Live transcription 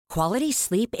Quality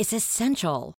sleep is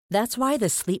essential. That's why the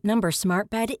Sleep Number Smart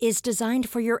Bed is designed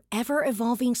for your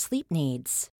ever-evolving sleep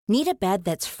needs. Need a bed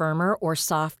that's firmer or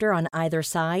softer on either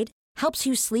side? Helps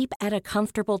you sleep at a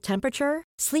comfortable temperature?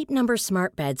 Sleep Number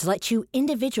Smart Beds let you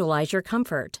individualize your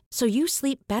comfort, so you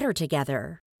sleep better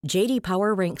together. J.D.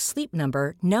 Power ranks Sleep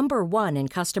Number number 1 in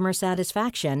customer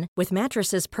satisfaction with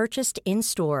mattresses purchased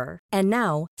in-store. And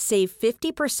now, save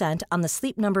 50% on the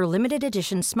Sleep Number Limited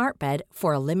Edition Smart Bed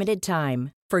for a limited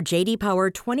time. For J.D. Power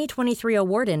 2023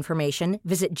 award information,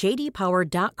 visit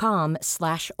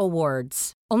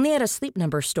jdpower.com/awards. Only at a Sleep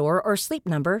Number store or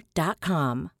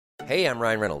sleepnumber.com. Hey, I'm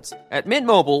Ryan Reynolds. At Mint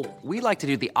Mobile, we like to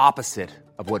do the opposite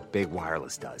of what Big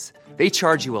Wireless does. They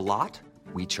charge you a lot.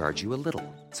 We charge you a little.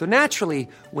 So naturally,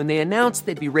 when they announced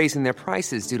they'd be raising their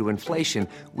prices due to inflation,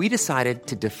 we decided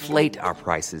to deflate our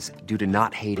prices due to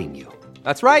not hating you.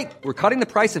 That's right. We're cutting the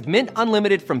price of Mint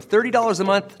Unlimited from $30 a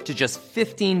month to just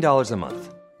 $15 a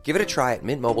month. Give it a try at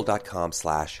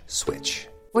mintmobile.com/switch.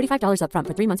 $45 up front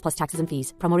for 3 months plus taxes and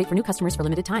fees. Promo rate for new customers for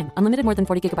limited time. Unlimited more than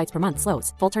 40 gigabytes per month.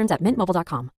 Slows full terms at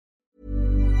mintmobile.com.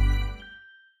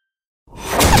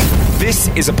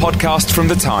 This is a podcast from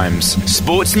The Times,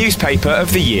 sports newspaper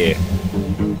of the year.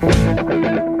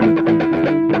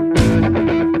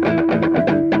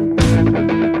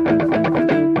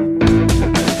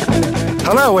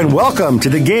 Hello and welcome to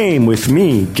The Game with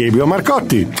me, Gabriel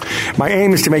Marcotti. My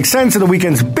aim is to make sense of the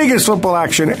weekend's biggest football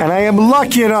action, and I am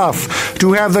lucky enough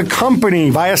to have the company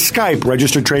via Skype,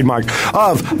 registered trademark,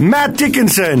 of Matt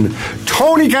Dickinson,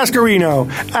 Tony Cascarino,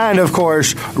 and of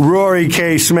course, Rory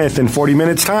K. Smith. In 40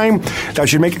 minutes' time, that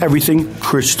should make everything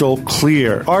crystal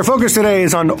clear. Our focus today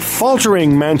is on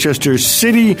faltering Manchester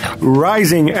City,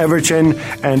 rising Everton,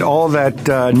 and all that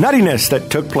nuttiness that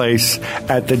took place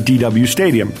at the DW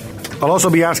Stadium. I'll also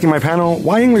be asking my panel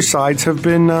why English sides have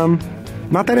been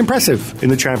not that impressive in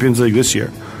the Champions League this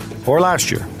year, or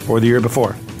last year, or the year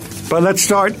before. But let's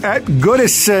start at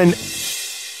Goodison,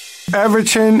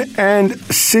 Everton and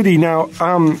City. Now,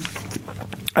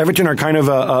 Everton are kind of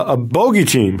a bogey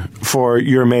team for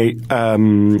your mate,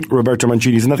 Roberto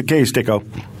Mancini. Isn't that the case, Dicko?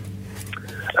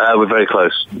 We're very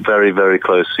close, very, very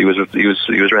close. He was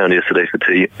around yesterday for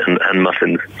tea and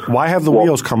muffins. Why have the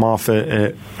wheels come off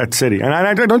at City? And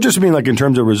I don't just mean like in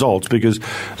terms of results, because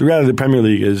the reality of the Premier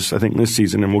League is, I think this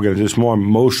season, and we'll get into this more,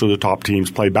 most of the top teams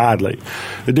play badly.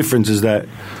 The difference is that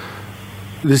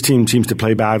this team seems to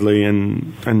play badly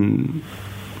and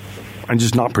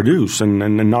just not produce and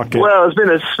not get. Well, it's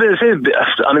been I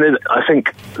mean, I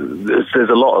think there's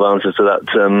a lot of answers to that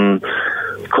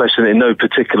question in no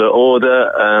particular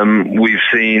order. We've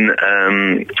seen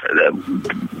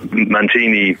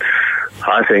Mancini,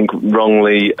 I think,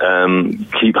 wrongly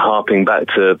keep harping back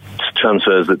to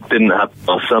transfers that didn't happen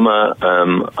last summer.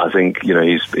 I think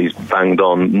he's banged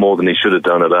on more than he should have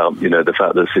done about the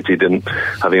fact that City didn't,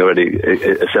 having already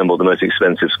assembled the most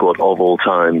expensive squad of all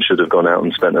time, should have gone out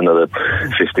and spent another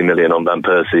 50 million on Van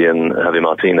Persie and Javi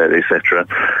Martinez, etc.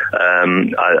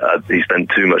 He spent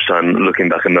too much time looking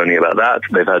back and moaning about that.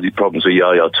 They've had problems with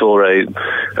Yaya Toure,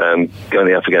 going to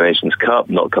the African Nations Cup,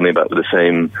 not coming back with the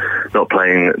same, not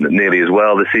playing nearly as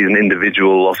well this season.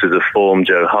 Individual losses of form,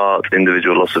 Joe Hart,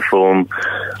 individual loss of form.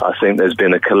 I think there's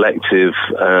been a collective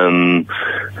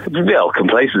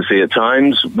complacency at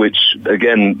times, which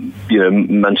again,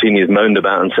 Mancini has moaned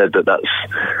about and said that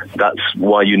that's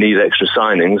why you need extra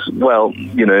signings. Well,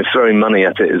 throwing money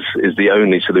at it is the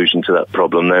only solution to that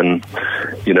problem. Then,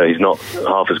 he's not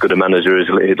half as good a manager as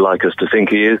he'd like us to think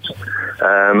he is.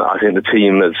 I think the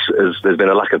team there's been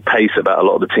a lack of pace about a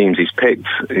lot of the teams he's picked.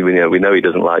 We know he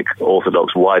doesn't like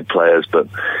orthodox wide players, but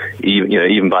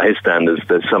even by his standards,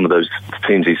 there's some of those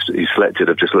teams he's selected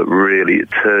have just looked really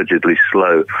turgidly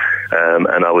slow.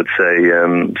 And I would say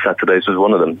Saturday's was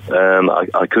one of them.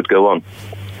 I could go on.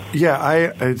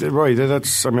 Yeah, Roy,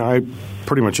 I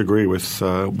pretty much agree with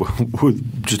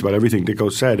just about everything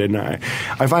Dicko said, and I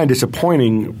find it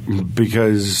disappointing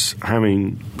because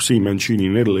having seen Mancini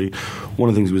in Italy, one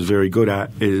of the things he was very good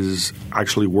at is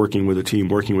actually working with a team,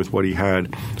 working with what he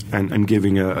had, and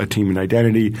giving a team an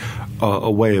identity, a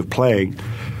way of playing.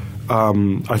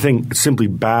 I think simply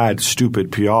bad, stupid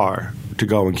PR to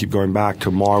go and keep going back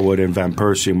to Marwood and Van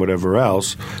Persie and whatever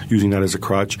else, using that as a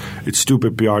crutch. It's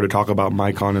stupid PR to talk about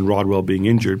Maicon and Rodwell being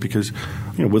injured because,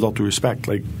 with all due respect,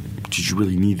 did you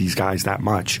really need these guys that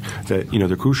much that,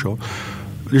 they're crucial?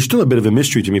 There's still a bit of a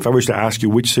mystery to me. If I was to ask you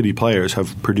which City players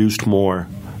have produced more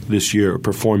this year or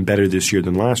performed better this year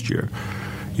than last year,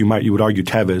 You would argue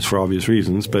Tevez for obvious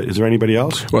reasons, but is there anybody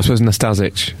else? Well, I suppose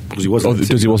Nastasic. Because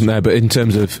he wasn't there, but in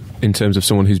terms of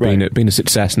someone who's been a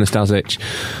success, Nastasic,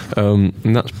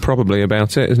 and that's probably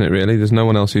about it, isn't it? Really, there's no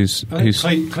one else who's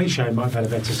Cliche might have had a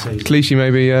better season. Cliche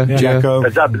maybe, Jacko.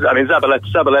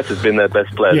 Zabaleta's been their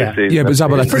best player this season. Yeah, but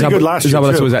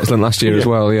Zabaleta was excellent last year as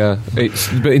well. Yeah,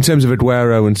 but in terms of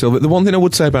Aguero and Silva, the one thing I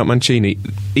would say about Mancini,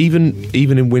 even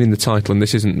in winning the title, and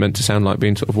this isn't meant to sound like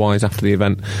being sort of wise after the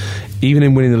event, even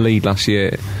in winning the league last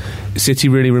year, City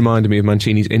really reminded me of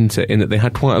Mancini's Inter in that they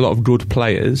had quite a lot of good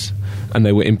players and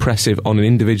they were impressive on an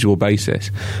individual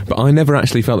basis. But I never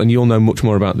actually felt, and you'll know much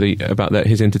more about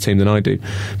his Inter team than I do,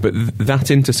 but that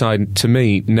Inter side to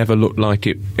me never looked like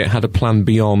it had a plan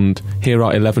beyond, here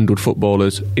are 11 good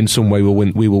footballers, in some way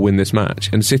we will win this match.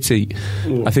 And City,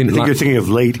 I think you're thinking of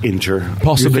late Inter.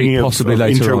 Possibly later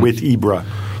Inter on. With Ibra.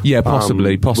 Yeah,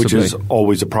 possibly. Which is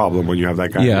always a problem when you have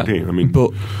that guy in the team. I mean,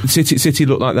 but City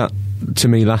looked like that to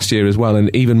me last year as well,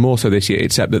 and even more so this year,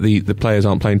 except that the players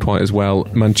aren't playing quite as well.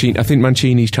 I think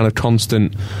Mancini's kind of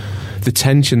constant, the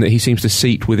tension that he seems to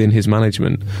seat within his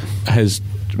management has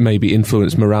maybe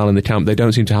influenced morale in the camp. They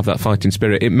don't seem to have that fighting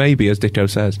spirit. It may be, as Ditto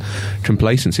says,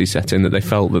 complacency set in, that they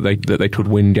felt that they could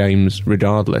win games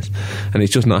regardless, and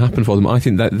it's just not happened for them. I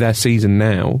think that their season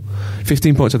now,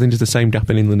 15 points I think is the same gap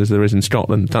in England as there is in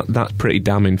Scotland. That's pretty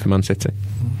damning for Man City.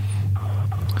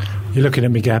 You're looking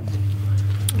at me, Gab.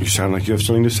 You sound like you have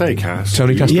something to say, Cass.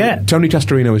 Tony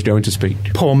Castorino is going to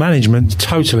speak. Poor management,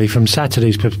 totally, from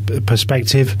Saturday's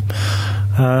perspective.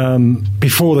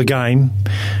 Before the game,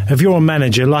 if you're a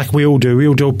manager, like we all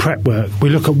do prep work. We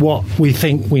look at what we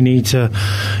think we need to,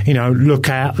 look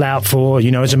out for.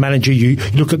 As a manager, you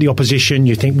look at the opposition,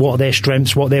 you think what are their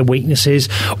strengths, what are their weaknesses.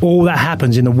 All that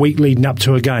happens in the week leading up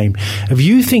to a game. If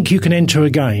you think you can enter a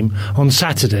game on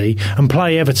Saturday and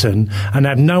play Everton and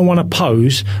have no one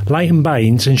oppose Leighton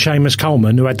Baines and Seamus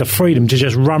Coleman, who had the freedom to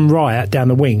just run riot down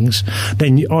the wings,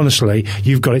 then honestly,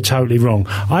 you've got it totally wrong.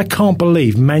 I can't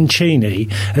believe Mancini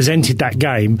has entered that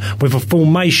game with a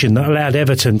formation that allowed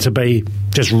Everton to be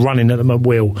just running at them at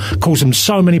will, caused them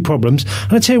so many problems.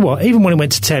 And I tell you what, even when it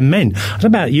went to 10 men, I don't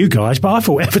know about you guys, but I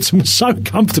thought Everton was so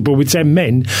comfortable with 10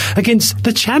 men against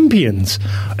the champions.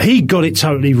 He got it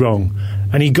totally wrong.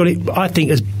 And he got it, I think,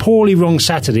 as poorly wrong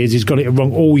Saturday as he's got it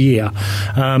wrong all year.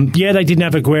 They didn't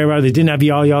have Aguero, they didn't have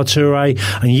Yaya Toure,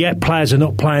 and yet players are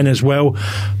not playing as well.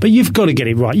 But you've got to get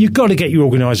it right. You've got to get your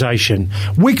organisation.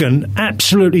 Wigan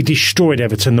absolutely destroyed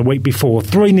Everton the week before,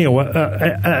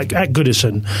 3-0 at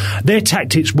Goodison. Their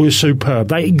tactics were superb.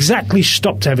 They exactly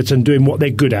stopped Everton doing what they're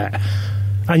good at.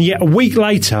 And yet a week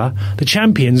later, the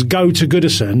champions go to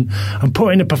Goodison and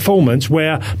put in a performance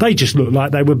where they just looked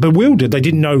like they were bewildered. They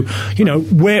didn't know,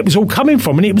 where it was all coming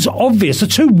from. And it was obvious. The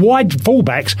two wide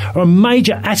fullbacks are a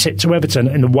major asset to Everton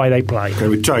in the way they play.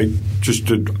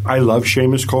 I love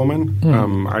Seamus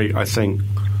Coleman. I think...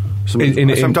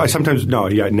 Sometimes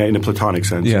in a platonic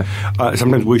sense. Yeah.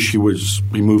 Sometimes wish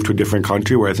he moved to a different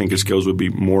country where I think his skills would be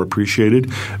more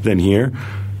appreciated than here.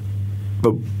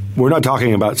 But we're not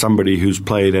talking about somebody who's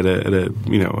played at a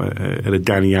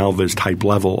Dani Alves type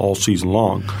level all season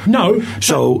long. No.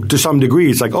 So to some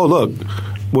degree, it's like, oh look,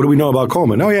 what do we know about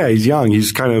Coleman? Oh yeah, he's young,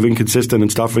 he's kind of inconsistent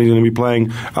and stuff, and he's going to be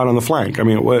playing out on the flank. I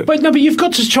mean, but you've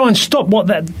got to try and stop what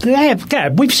they have.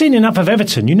 Gab, we've seen enough of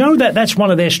Everton. You know that's one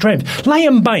of their strengths.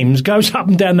 Leighton Baines goes up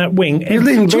and down that wing.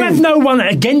 To have no one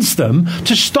against them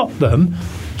to stop them,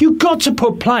 you've got to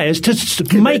put players to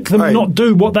make them not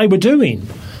do what they were doing.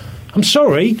 I'm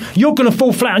sorry, you're going to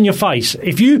fall flat on your face.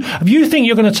 If you think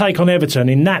you're going to take on Everton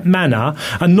in that manner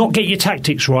and not get your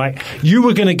tactics right, you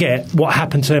were going to get what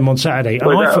happened to them on Saturday. It's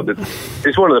one of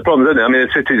the problems, isn't it? I mean,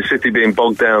 City being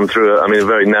bogged down through a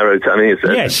very narrow team. I mean,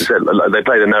 they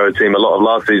played a narrow team a lot of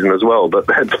last season as well, but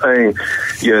they're playing,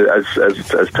 as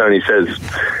Tony says,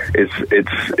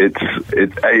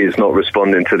 it's not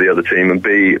responding to the other team, and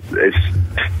B,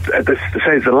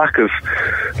 it's a lack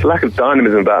of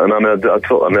dynamism about them. I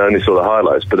only saw the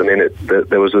highlights, but I mean,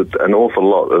 there was an awful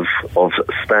lot of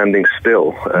standing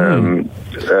still,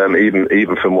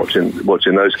 even from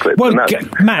watching those clips. Well, and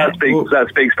that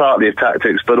speaks partly of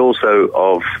tactics, but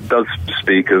also does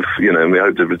speak of we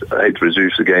hate to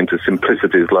reduce the game to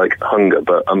simplicities like hunger,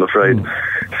 but I'm afraid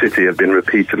City have been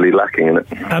repeatedly lacking in it.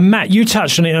 Matt, you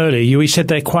touched on it earlier. You said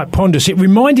they're quite ponderous. It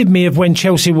reminded me of when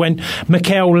Chelsea went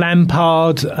Mikel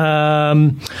Lampard,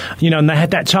 and they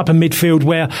had that type of midfield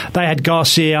where they had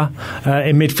Garcia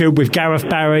in midfield with Gareth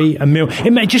Barry and Mill.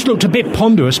 It just looked a bit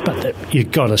ponderous, but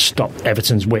you've got to stop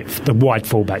Everton's width, the wide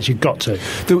fullbacks. You've got to.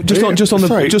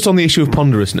 Just on the issue of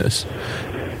ponderousness.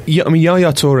 Yeah, I mean,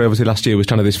 Yaya Toure obviously last year was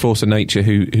kind of this force of nature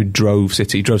who drove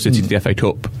City to the FA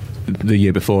Cup the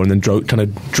year before, and then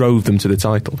drove them to the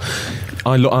title.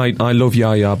 I love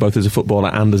Yaya both as a footballer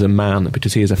and as a man,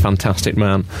 because he is a fantastic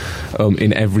man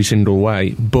in every single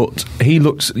way. But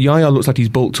Yaya looks like he's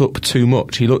bulked up too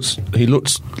much. He looks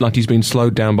like he's been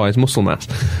slowed down by his muscle mass,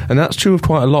 and that's true of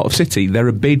quite a lot of City. They're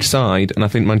a big side, and I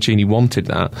think Mancini wanted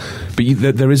that. But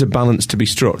there is a balance to be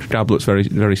struck. Gab looks very,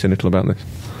 very cynical about this.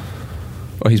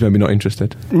 Or he's maybe not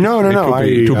interested. No. I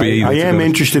am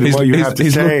interested in what you have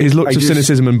to say. His looks of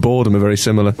cynicism and boredom are very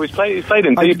similar. He's played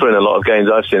him deeper in a lot of games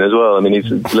I've seen as well. I mean,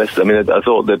 I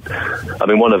thought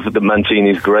that one of the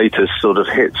Mancini's greatest sort of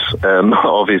hits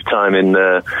of his time in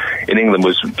England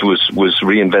was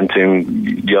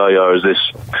reinventing Yaya as this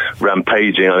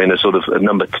rampaging. I mean, a sort of a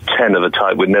number 10 of a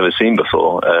type we'd never seen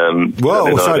before.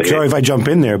 Sorry if I jump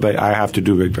in there, but I have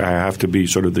to be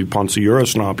sort of the Ponce Euro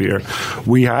snob here.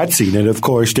 We had seen it, of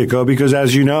course, Dicko, because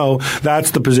as you know,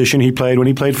 that's the position he played when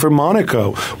he played for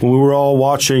Monaco, when we were all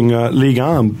watching Ligue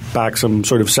 1 back some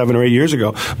sort of 7 or 8 years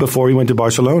ago, before he went to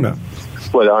Barcelona.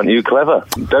 Well, aren't you clever?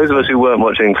 Those of us who weren't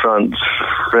watching French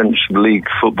league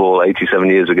football 87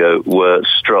 years ago were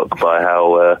struck by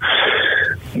how,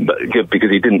 because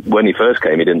when he first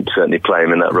came, he didn't certainly play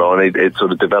him in that role, and it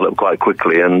sort of developed quite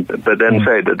quickly. But then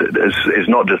say that it's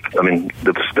not just, I mean,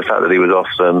 the fact that he was off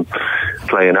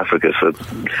playing in Africa for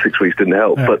 6 weeks didn't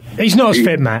help. But he's not as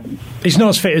fit, Matt. He's not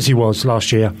as fit as he was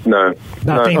last year. No.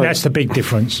 I think that's the big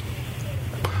difference.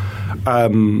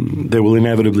 There will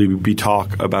inevitably be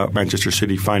talk about Manchester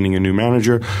City finding a new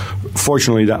manager.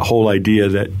 Fortunately, that whole idea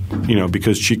that,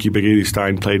 because Txiki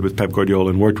Begiristain played with Pep Guardiola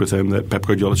and worked with him, that Pep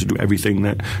Guardiola should do everything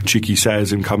that Txiki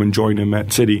says and come and join him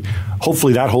at City.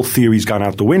 Hopefully that whole theory's gone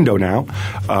out the window now.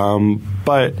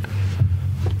 But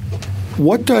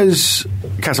what does...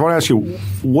 Cass, I want to ask you,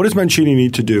 what does Mancini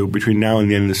need to do between now and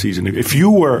the end of the season? If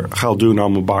you were Khaldoun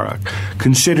Al-Mubarak,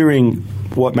 considering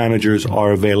what managers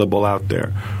are available out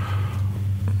there,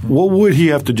 what would he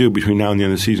have to do between now and the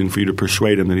end of the season for you to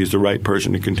persuade him that he's the right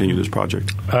person to continue this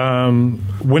project?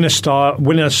 Winner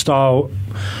style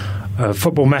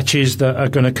football matches that are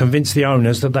going to convince the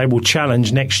owners that they will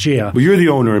challenge next year. Well, you're the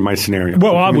owner in my scenario.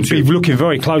 Well, I would be looking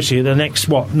very closely at the next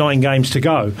 9 games to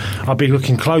go. I'd be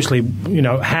looking closely,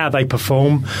 how they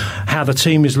perform, how the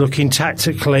team is looking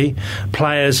tactically,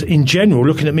 players in general,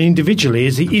 looking at me individually.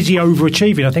 Is he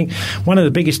overachieving? I think one of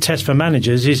the biggest tests for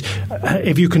managers is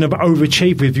if you can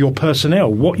overachieve with your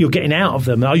personnel, what you're getting out of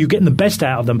them. Are you getting the best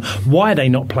out of them? Why are they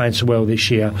not playing so well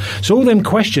this year? So all them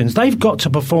questions, they've got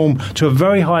to perform to a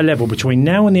very high level between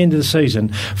now and the end of the season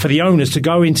for the owners to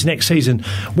go into next season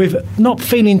with not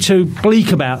feeling too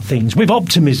bleak about things, with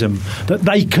optimism that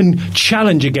they can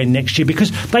challenge again next year,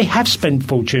 because they have spent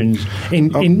fortunes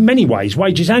in many ways,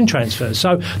 wages and transfers,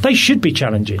 so they should be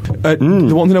challenging.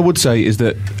 The one thing I would say is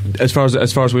that as far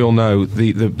as we all know,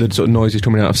 the sort of noises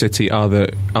coming out of City are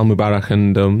that Al-Mubarak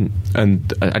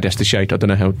and I guess the Sheikh, I don't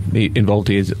know how involved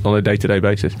he is on a day-to-day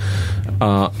basis,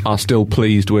 are still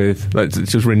pleased with, it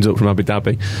just rings up from Abu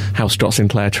Dhabi, how Stott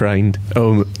Sinclair trained.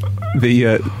 Khaldoun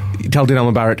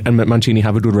Al-Mubarak and Mancini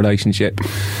have a good relationship.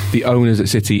 The owners at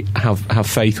City have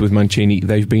faith with Mancini.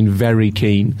 They've been very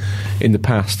keen in the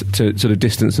past to sort of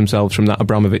distance themselves from that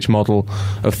Abramovich model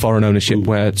of foreign ownership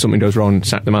where something goes wrong,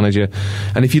 sack the manager.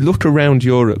 And if you look around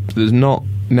Europe, there's not,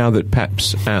 now that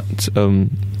Pep's at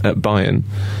Bayern,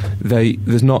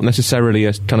 there's not necessarily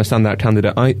a kind of standout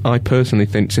candidate. I personally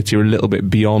think City are a little bit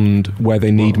beyond where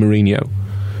they need Mourinho.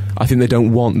 I think they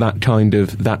don't want that kind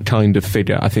of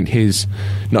figure. I think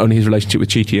not only his relationship with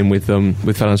Txiki and with Ferran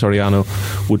Soriano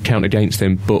would count against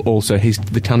him, but also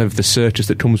the circus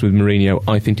that comes with Mourinho,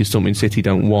 I think, is something City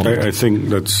don't want. I think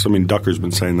that's. I mean, Ducker's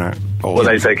been saying that.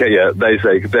 They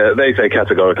say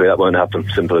categorically that won't happen.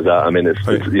 Simple as that. I mean, it's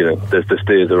the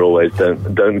steers are always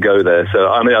don't go there. So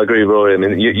I mean, I agree, Rory. I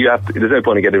mean, you have to, there's no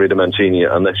point in getting rid of Mancini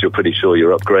unless you're pretty sure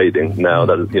you're upgrading now.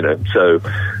 So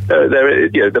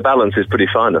the balance is pretty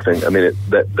fine. I think. I mean,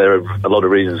 there are a lot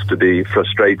of reasons to be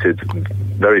frustrated,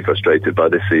 very frustrated by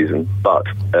this season, but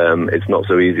it's not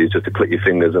so easy just to click your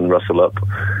fingers and rustle up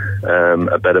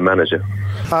a better manager.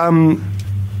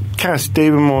 Cass,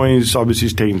 David Moyes obviously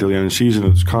is taking till the end of the season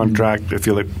of his contract. I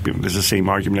feel like there's the same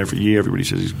argument every year. Everybody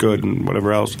says he's good and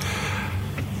whatever else.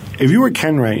 If you were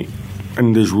Ken Wright,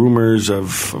 and there's rumours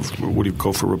of what do you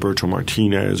go for Roberto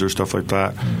Martinez or stuff like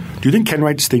that, do you think Ken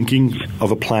Wright's thinking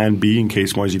of a plan B in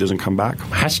case Moyes doesn't come back?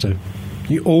 Has to.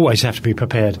 You always have to be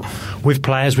prepared with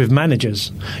players, with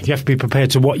managers. You have to be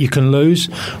prepared to what you can lose,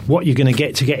 what you're going to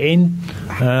get in,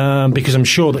 because I'm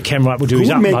sure that Ken Wright will do his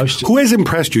utmost. Who has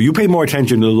impressed you? You pay more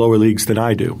attention to the lower leagues than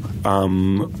I do.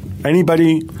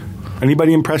 Anybody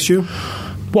impress you?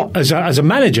 What, as a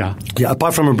manager? Yeah,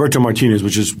 apart from Roberto Martinez,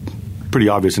 which is pretty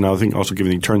obvious. And I think also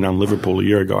given he turned down Liverpool a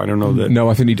year ago, I don't know that. No,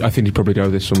 I think he'd probably go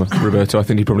this summer, Roberto. I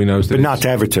think he probably knows that. But not to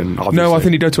Everton, obviously. No, I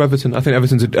think he'd go to Everton. I think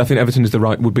Everton is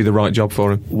would be the right job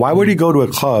for him. Why would he go to a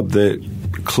club that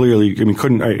clearly, I mean,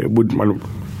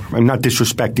 I'm not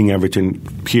disrespecting Everton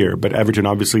here, but Everton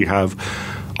obviously are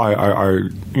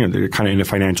they're kind of in a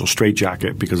financial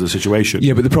straitjacket because of the situation.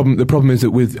 Yeah, but the problem is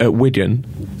that with Wigan,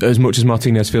 as much as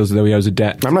Martinez feels as though he owes a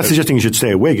debt, I'm not suggesting he should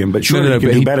stay at Wigan, but surely he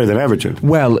can do better than Everton.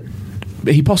 Well,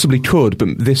 he possibly could,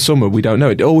 but this summer we don't know.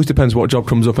 It always depends what job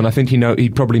comes up, and I think he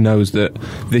probably knows that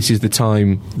this is the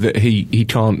time that he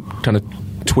can't kind of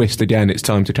twist again. It's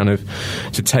time to kind of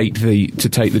to take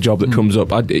the job that comes up.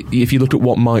 If you look at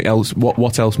what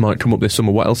else might come up this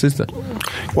summer, what else is there?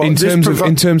 Well, in terms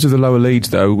of the lower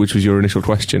leads, though, which was your initial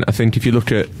question, I think if you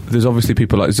look at, there's obviously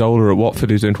people like Zola at Watford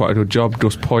who's doing quite a good job.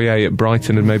 Gus Poyet at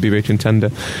Brighton and maybe be a contender.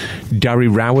 Gary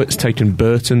Rowett's taken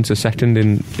Burton to second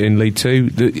in League Two.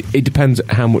 It depends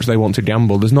how much they want to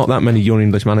gamble. There's not that many young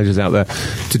English managers out there,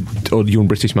 or young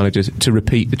British managers, to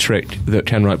repeat the trick that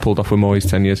Ken Wright pulled off with Moyes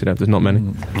 10 years ago. There's not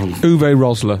many. Uwe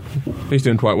Rosler, he's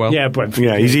doing quite well. Yeah,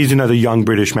 he's another young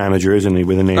British manager, isn't he?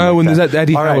 With a name. Oh, like and that. there's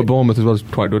Eddie Howe at Bournemouth as well. Is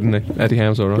quite good, isn't he? Eddie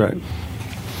Howe's all right.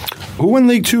 Who won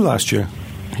League Two last year?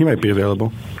 He might be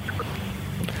available.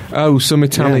 Oh, some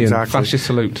Italian. Yeah, exactly. Fascist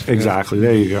salute. Exactly.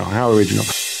 There you go. How original.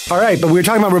 All right, but we were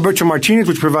talking about Roberto Martinez,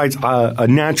 which provides a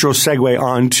natural segue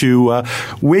onto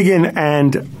Wigan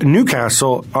and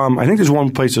Newcastle. I think there's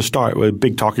one place to start with a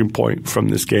big talking point from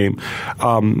this game.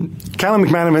 Callum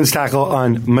McManaman's tackle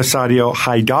on Masadio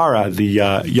Haidara,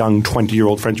 the young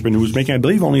 20-year-old Frenchman who was making, I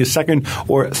believe, only his second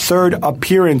or third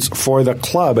appearance for the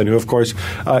club and who, of course,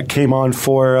 came on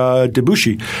for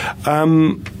Debussy.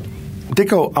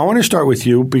 Dicko, I want to start with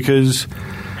you because...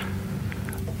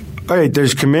 all right,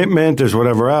 there's commitment, there's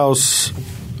whatever else.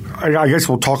 I guess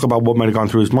we'll talk about what might have gone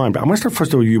through his mind. But I'm going to start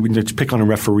first of all, you just pick on a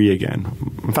referee again.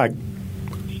 In fact,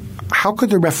 how could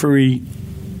the referee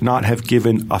not have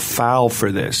given a foul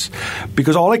for this?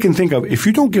 Because all I can think of, if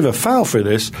you don't give a foul for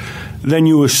this, then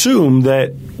you assume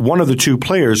that one of the two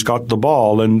players got the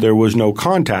ball and there was no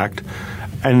contact,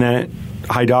 and that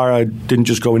Haidara didn't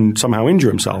just go and somehow injure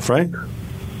himself, right?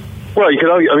 Well, you could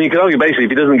argue basically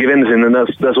if he doesn't give anything, then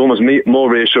that's almost more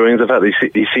reassuring than the fact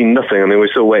that he's seen nothing. I mean, we're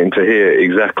still waiting to hear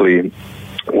exactly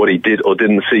what he did or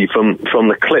didn't see from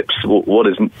the clips. What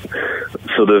is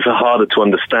sort of harder to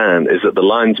understand is that the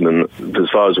linesman, as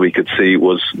far as we could see,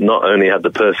 was not only had the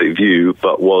perfect view,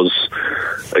 but was,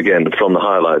 again, from the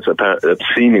highlights,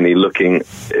 seemingly looking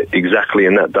exactly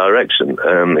in that direction.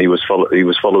 He was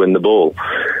following the ball.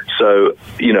 So,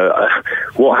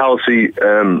 what Halsey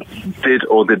did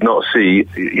or did not see,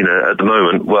 at the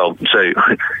moment, well, so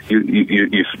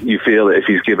you feel that if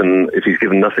he's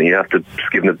given nothing, you have to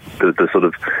give him the sort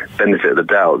of benefit of the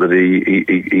doubt that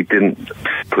he didn't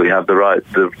really have the right,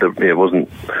 wasn't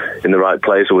in the right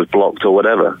place or was blocked or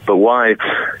whatever. But why,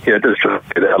 does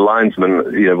a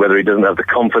linesman, whether he doesn't have the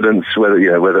confidence, whether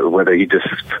he just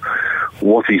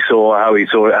what he saw, how he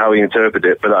saw it, how he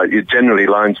interpreted it. But generally,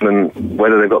 linesmen,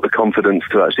 whether they've got the confidence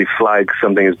to actually flag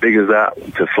something as big as that,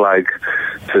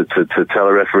 to tell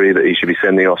a referee that he should be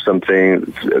sending off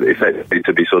something, effectively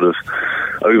to be sort of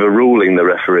overruling the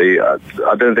referee, I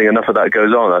don't think enough of that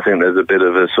goes on. I think there's a bit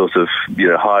of a sort of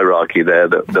hierarchy there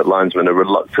that linesmen are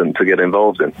reluctant to get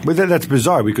involved in. But that's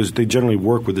bizarre because they generally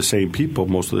work with the same people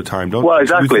most of the time, don't they? Well,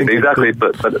 exactly.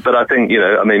 But I think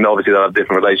obviously they'll have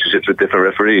different relationships with different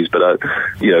referees. But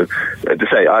to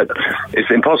say it's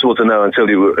impossible to know until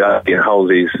you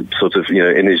Halsey's sort of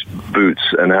in his boots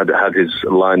and had his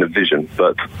line of vision.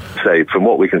 But say from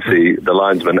what we can see, the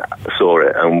linesman saw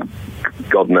it, and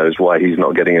God knows why he's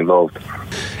not getting involved.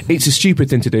 It's a stupid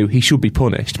thing to do. He should be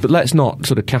punished, but let's not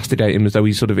sort of castigate him as though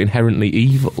he's sort of inherently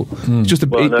evil. It's just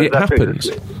it happens.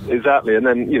 Exactly, and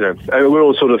then we're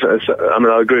all sort of.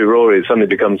 I agree with Rory. It suddenly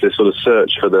becomes this sort of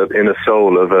search for the inner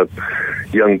soul of a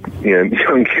young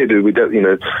kid who we don't,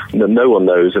 no one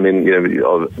knows. I mean,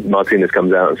 Martinez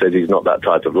comes out and says he's not that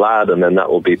type of lad, and then that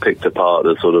will be picked apart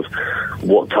as sort of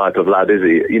what type of lad is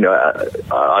he?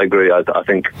 I agree. I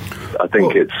think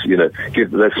it's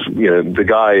the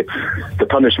guy. The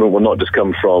punishment will not just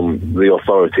come from the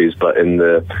authorities, but in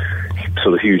the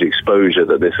sort of huge exposure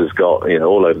that this has got,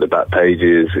 all over the back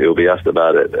pages. He'll be asked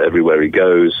about it everywhere he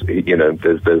goes. There's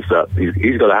that.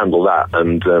 He's got to handle that,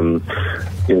 and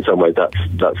in some ways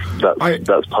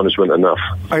that's punishment enough.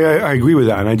 I agree with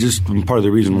that, and part of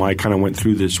the reason why I kind of went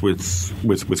through this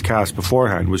with Cass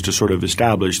beforehand was to sort of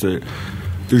establish that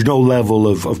there's no level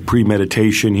of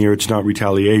premeditation here. It's not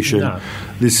retaliation. No.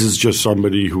 This is just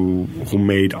somebody who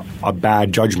made a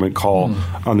bad judgment call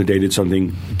on the day, did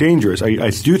something dangerous. I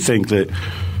do think that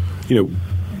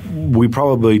we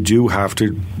probably do have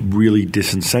to really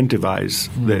disincentivize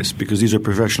this, because these are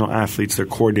professional athletes. They're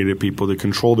coordinated people. They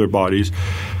control their bodies.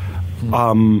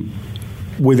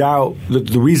 Without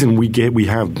the reason we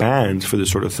have bans for this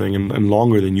sort of thing, and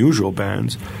longer than usual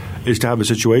bans, is to have a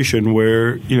situation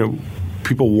where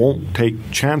people won't take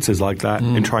chances like that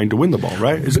in trying to win the ball,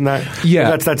 right? Isn't that?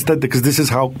 Yeah, that's because this is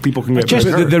how people can get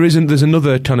hurt. There's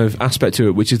another kind of aspect to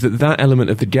it, which is that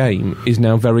element of the game is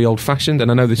now very old-fashioned,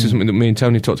 and I know this is something that me and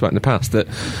Tony talked about in the past. That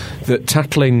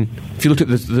tackling, if you look at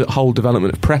the whole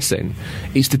development of pressing,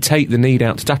 is to take the need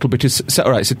out to tackle, because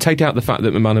so take out the fact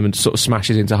that McManaman sort of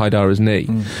smashes into Haidara's knee.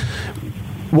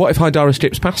 What if Haidara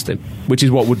skips past him? Which is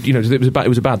what would it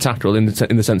was a bad tackle in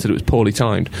the sense that it was poorly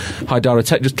timed.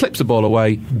 Haidara just clips the ball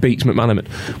away, beats McManaman.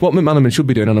 What McManaman should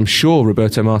be doing, and I'm sure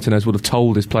Roberto Martinez would have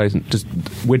told his players, just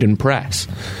wid and press,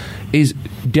 is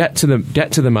get to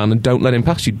the man and don't let him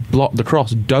pass you. Block the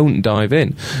cross. Don't dive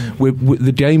in.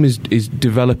 The game is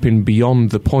developing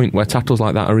beyond the point where tackles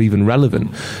like that are even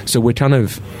relevant. So we're kind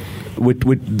of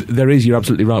you're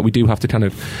absolutely right. We do have to kind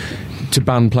of to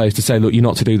ban players to say, look, you're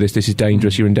not to do this. This is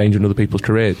dangerous. You're endangering other people's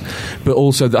careers. But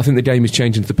also, I think the game is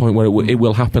changing to the point where it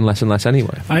will happen less and less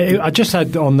anyway. I just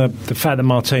had on the fact that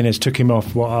Martinez took him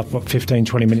off 15,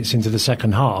 20 minutes into the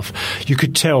second half. You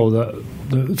could tell that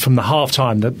from the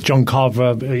half-time, that John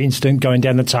Carver incident going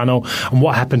down the tunnel and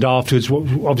what happened afterwards,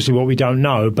 obviously what we don't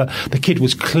know, but the kid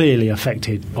was clearly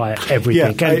affected by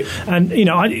everything.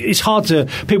 Yeah, it's hard to...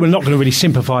 People are not going to really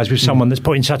sympathise with someone that's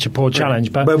put in such a poor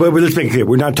challenge. But let's be clear,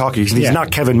 we're not talking... He's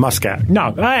not Kevin Muscat.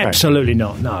 No, absolutely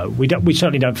not. No, we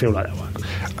certainly don't feel like that way.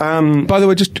 By the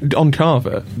way, just on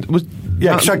Carver...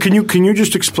 So can you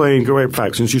just explain, in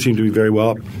fact, since you seem to be very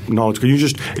well knowledgeable, can you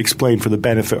just explain for the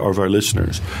benefit of our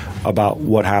listeners about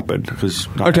what happened?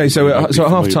 So at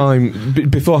half-time,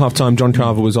 before half-time, John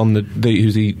Carver was on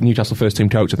who's the Newcastle first team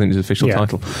coach, I think is his official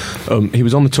title. He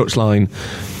was on the touchline,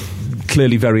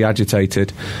 clearly very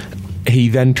agitated. He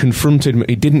then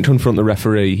he didn't confront the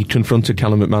referee, he confronted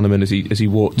Callum McManaman as he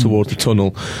walked towards the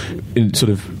tunnel in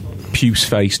sort of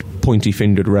puce-faced,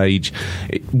 pointy-fingered rage.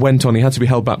 It went on. He had to be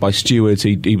held back by stewards.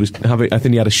 He was having. I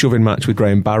think he had a shoving match with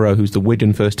Graham Barrow, who's the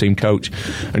Wigan first-team coach.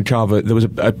 And Carver, there was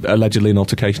allegedly an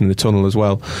altercation in the tunnel as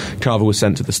well. Carver was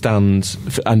sent to the stands,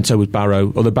 and so was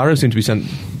Barrow. Although Barrow seemed to be sent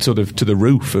sort of to the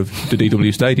roof of the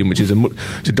DW Stadium, which is so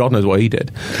God knows what he did.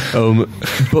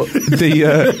 But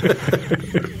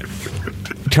the.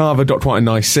 Carver got quite a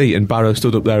nice seat, and Barrow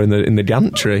stood up there in the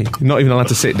gantry, not even allowed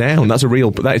to sit down.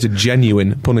 That is a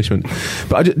genuine punishment.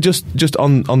 But just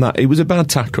on that, it was a bad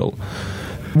tackle.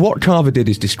 What Carver did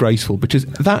is disgraceful, because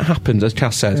that happens, as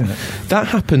Cass says, that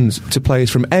happens to players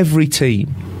from every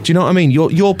team. Do you know what I mean?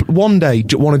 You're one day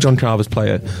one of John Carver's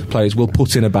players will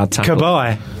put in a bad tackle.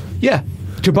 Cabaye. Yeah.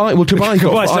 Cabai's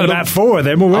done about four of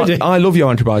them already. I love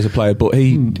Johan Cabaye as a player, but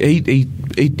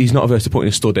he's not averse to putting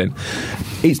a stud in.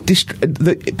 It's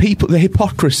the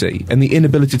hypocrisy and the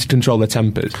inability to control their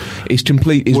tempers is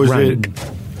rank.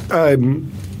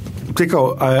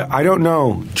 Tico, I don't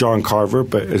know John Carver,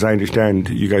 but as I understand,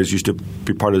 you guys used to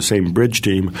be part of the same bridge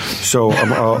team. So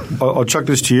I'll chuck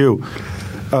this to you.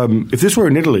 If this were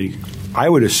in Italy, I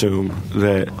would assume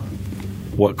that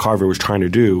what Carver was trying to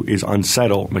do is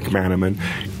unsettle McManaman,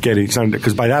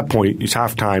 because by that point it's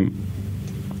halftime.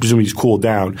 Presumably he's cooled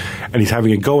down, and he's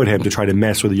having a go at him to try to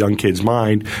mess with a young kid's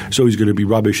mind, so he's going to be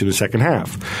rubbish in the second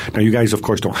half. Now, you guys, of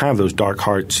course, don't have those dark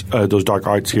arts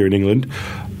here in England,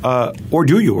 or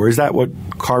do you? Or is that what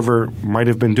Carver might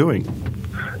have been doing?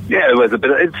 Yeah, there's a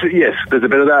bit of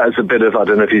that. It's a bit of, I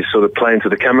don't know if he's sort of playing to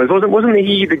the cameras. Wasn't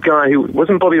he the guy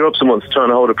wasn't Bobby Robson once trying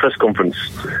to hold a press conference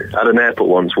at an airport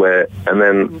once and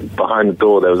then behind the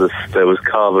door there was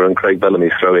Carver and Craig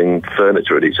Bellamy throwing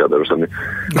furniture at each other or something.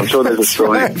 I'm sure there's a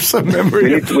story. I have some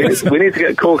memory. We need to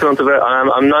get Corkin onto that.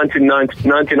 I'm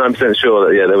 99% sure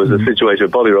that there was a situation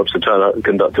with Bobby Robson trying to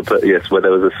conduct where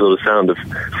there was a sort of sound of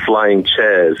flying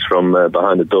chairs from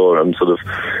behind the door, and sort of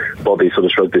Bobby sort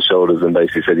of shrugged his shoulders and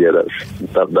basically said,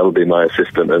 that'll be my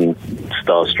assistant and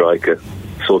star striker,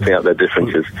 sorting out their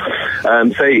differences.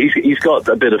 So he's got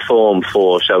a bit of form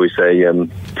for, shall we say,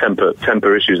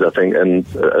 temper issues, I think, and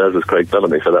as is Craig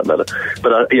Bellamy for that matter.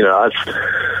 But it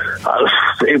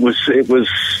was.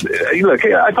 Look,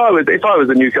 if I was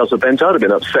the Newcastle bench, I'd have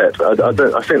been upset.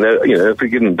 I think if we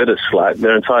give them a bit of slack,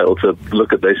 they're entitled to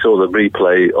look at. They saw the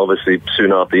replay, obviously,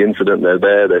 soon after the incident. They're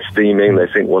there, they're steaming. They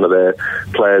think one of their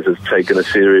players has taken a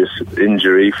serious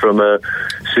injury from a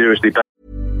seriously bad.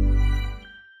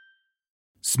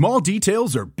 Small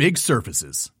details are big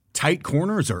surfaces. Tight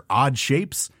corners are odd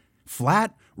shapes.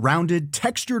 Flat, rounded,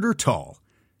 textured, or tall.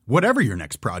 Whatever your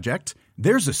next project,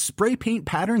 there's a spray paint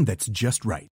pattern that's just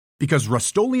right. Because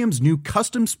Rust-Oleum's new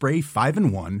Custom Spray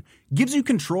 5-in-1 gives you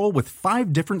control with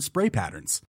 5 different spray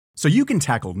patterns. So you can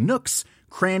tackle nooks,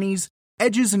 crannies,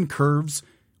 edges, and curves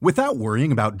without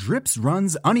worrying about drips,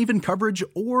 runs, uneven coverage,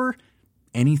 or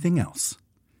anything else.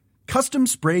 Custom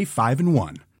Spray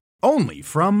 5-in-1. Only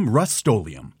from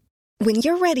Rust-Oleum. When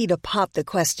you're ready to pop the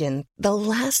question, the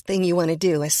last thing you want to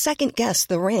do is second-guess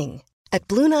the ring. At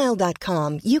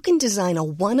BlueNile.com, you can design a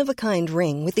one-of-a-kind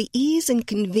ring with the ease and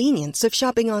convenience of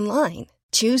shopping online.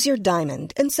 Choose your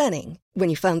diamond and setting. When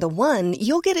you find the one,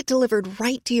 you'll get it delivered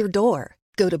right to your door.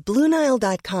 Go to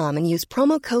BlueNile.com and use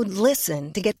promo code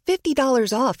LISTEN to get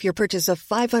 $50 off your purchase of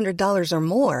 $500 or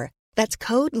more. That's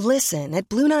code LISTEN at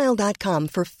BlueNile.com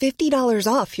for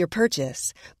 $50 off your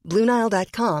purchase.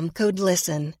 BlueNile.com, code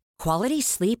LISTEN. Quality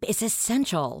sleep is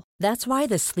essential. That's why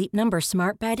the Sleep Number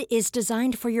Smart Bed is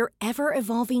designed for your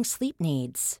ever-evolving sleep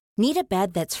needs. Need a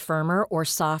bed that's firmer or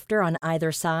softer on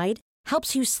either side?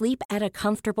 Helps you sleep at a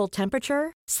comfortable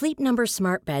temperature? Sleep Number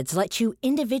Smart Beds let you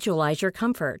individualize your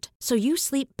comfort, so you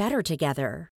sleep better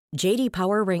together. J.D.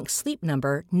 Power ranks Sleep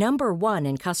Number number 1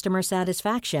 in customer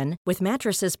satisfaction with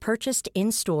mattresses purchased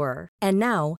in-store. And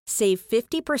now, save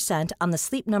 50% on the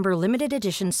Sleep Number Limited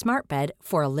Edition Smart Bed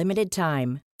for a limited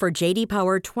time. For J.D.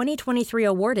 Power 2023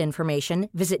 award information,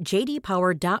 visit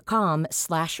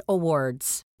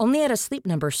jdpower.com/awards. Only at a Sleep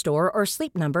Number store or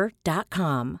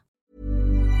sleepnumber.com.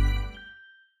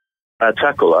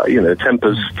 Tackle that,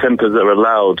 tempers that are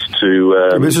allowed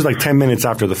to. This is like 10 minutes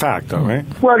after the fact, though, right?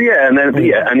 Well, yeah, and then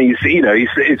and it's a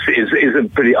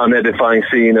pretty unedifying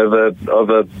scene of a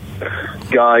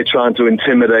guy trying to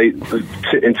intimidate.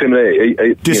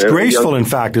 Disgraceful, in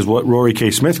fact, is what Rory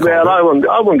K. Smith called it. Well, I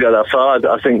wouldn't go that far.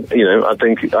 I think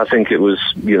it was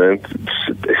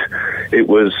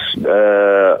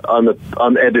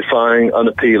unedifying,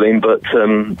 unappealing, but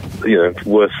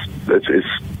worth.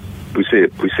 We see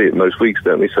it most weeks,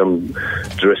 don't we? Some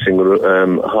dressing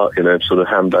sort of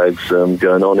handbags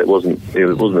going on. It wasn't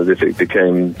as if it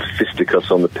became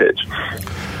fisticuffs on the pitch.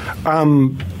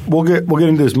 We'll get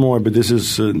into this more, but this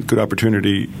is a good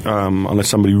opportunity, unless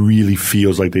somebody really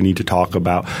feels like they need to talk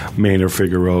about Maynard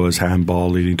Figueroa's handball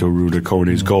leading to Ruda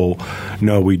Kone's goal.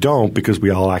 No, we don't, because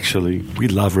we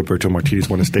love Roberto Martinez,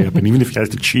 want to stay up, and even if he has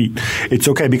to cheat, it's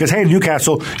okay, because, hey,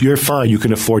 Newcastle, you're fine. You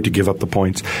can afford to give up the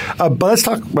points. But let's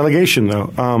talk relegation, though,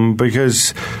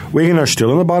 because Wigan are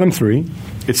still in the bottom 3.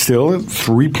 It's still a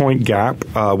 3-point gap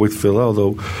with Villa,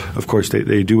 although, of course,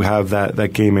 they do have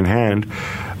that game in hand.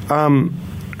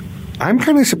 I'm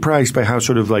kind of surprised by how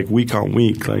sort of like week on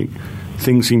week, like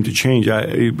things seem to change.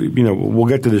 We'll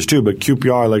get to this too, but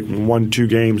QPR like won 2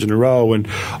 games in a row, and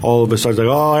all of a sudden it's like,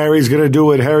 oh, Harry's going to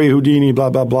do it, Harry Houdini, blah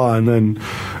blah blah, and then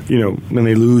then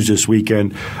they lose this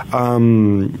weekend.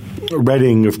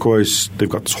 Reading, of course, they've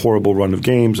got this horrible run of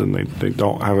games, and they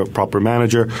don't have a proper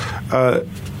manager.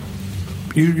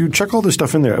 You check all this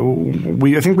stuff in there.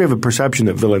 I think we have a perception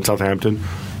that Villa and Southampton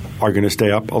are going to stay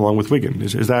up along with Wigan.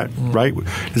 Is that right?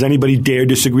 Does anybody dare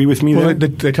disagree with me there?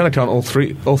 They kind of can't. All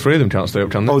three of them can't stay up,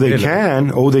 can they? Oh,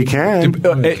 they can.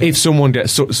 If someone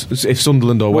gets, if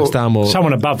Sunderland or West Ham or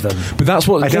someone above them. But that's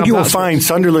what I think you will find.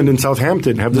 Sunderland and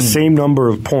Southampton have the same number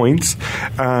of points.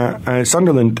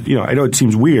 Sunderland, I know it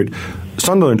seems weird.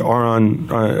 Sunderland are on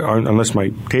unless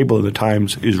my table in the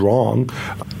Times is wrong.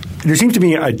 There seems to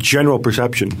be a general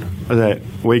perception that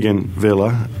Wigan,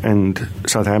 Villa, and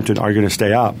Southampton are going to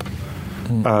stay up,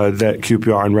 that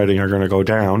QPR and Reading are going to go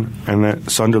down, and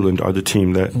that Sunderland are the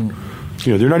team that,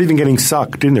 they're not even getting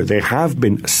sucked in there. They have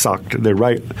been sucked. They're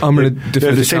right. I'm going to defer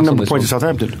to the same number of points as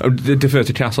Southampton. I'll defer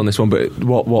to Cass on this one, but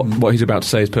what he's about to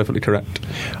say is perfectly correct.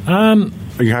 Are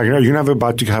you going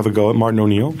to have a go at Martin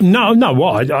O'Neill? No.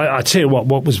 What I tell you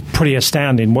what was pretty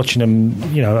astounding watching them,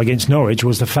 against Norwich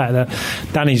was the fact that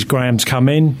Danny Graham's come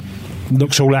in.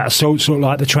 Looks all out of sorts, sort of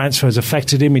like the transfers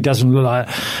affected him. He doesn't look like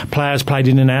players played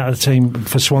in and out of the team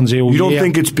for Swansea all year. You don't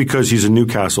think it's because he's a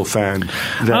Newcastle fan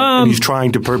that he's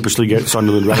trying to purposely get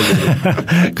Sunderland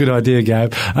relegated? Good idea,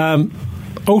 Gab.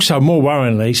 Also, more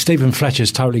worryingly, Stephen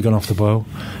Fletcher's totally gone off the boil.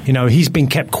 He's been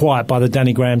kept quiet by the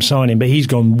Danny Graham signing, but he's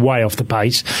gone way off the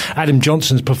pace. Adam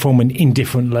Johnson's performing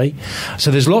indifferently.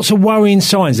 So there's lots of worrying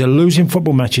signs. They're losing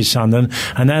football matches, Sunderland,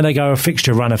 and now they go a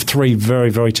fixture run of 3 very,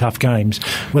 very tough games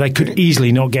where they could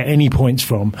easily not get any points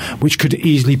from, which could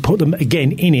easily put them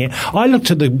again in it. I looked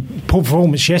at the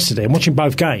performance yesterday and watching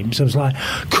both games, I was like,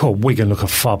 cool, Wigan look a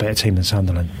far better team than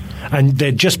Sunderland. and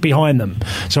they're just behind them.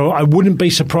 So I wouldn't be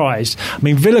surprised. I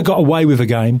mean, Villa got away with a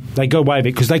game. They got away with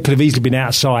it because they could have easily been out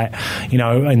of sight,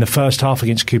 in the first half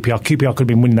against QPR. QPR could have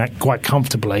been winning that quite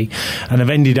comfortably, and have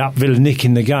ended up Villa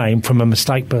nicking the game from a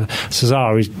mistake by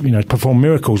Cesar, who's performed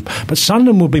miracles. But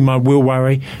Sunderland will be my real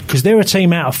worry because they're a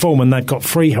team out of form and they've got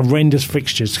 3 horrendous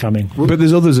fixtures coming. But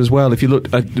there's others as well. If you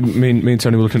look at me and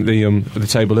Tony were looking at the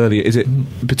table earlier. Is it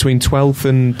between 12th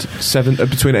and 7th?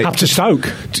 Between 8 up to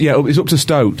Stoke? Yeah, it's up to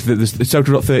Stoke. Stoke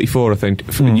have got 34, I think.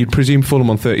 You'd presume Fulham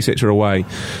on 36 are away.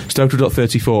 Stoke have got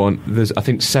 34, and there's I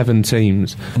think 7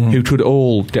 teams who could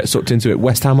all get sucked into it.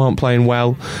 West Ham aren't playing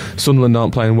well. Sunderland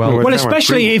aren't playing well. Well,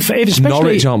 especially if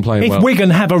Norwich aren't playing well. If Wigan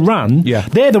have a run,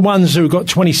 they're the ones who have got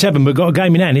 27 but got a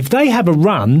game in hand. If they have a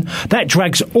run, that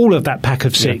drags all of that pack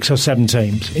of 6 or 7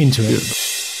 teams into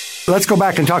it. Let's go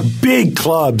back and talk big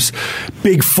clubs,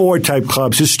 Big Four type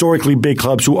clubs, historically big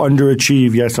clubs who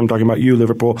underachieve. Yes, I'm talking about you,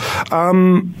 Liverpool.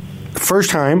 First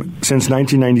time since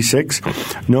 1996,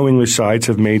 no English sides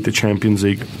have made the Champions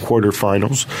League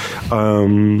quarterfinals.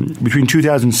 Between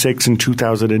 2006 and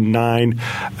 2009,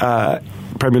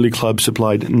 Premier League clubs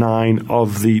supplied 9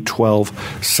 of the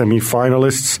 12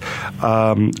 semi-finalists.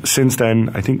 Since then,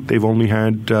 I think they've only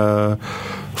had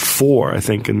 4. I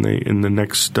think in the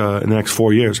next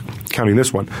 4 years, counting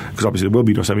this one, because obviously there will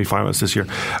be no semi-finalists this year.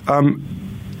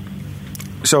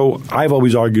 So I've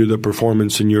always argued that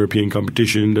performance in European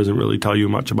competition doesn't really tell you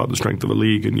much about the strength of a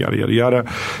league and yada, yada,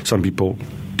 yada. Some people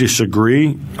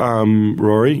disagree.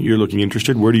 Rory, you're looking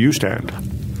interested. Where do you stand?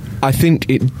 I think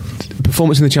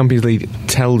performance in the Champions League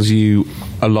tells you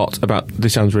a lot about,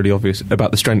 this sounds really obvious, about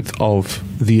the strength of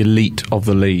the elite of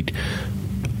the league.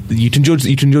 You can judge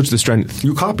the strength.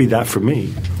 You copied that from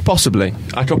me. Possibly.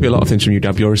 I copy a lot of things from you,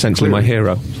 Dab. You're essentially my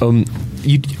hero.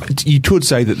 You could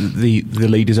say that the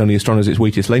lead is only as strong as its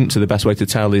weakest link, so the best way to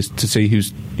tell is to see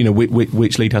who's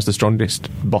which lead has the strongest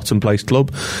bottom placed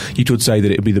club. You could say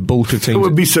that it would be the bulk of teams. It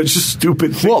would be such a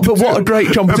stupid thing. What a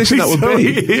great competition that would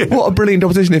be. What a brilliant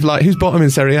competition if who's bottom in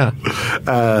Serie A?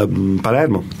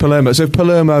 Palermo. So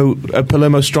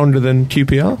Palermo stronger than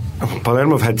QPR?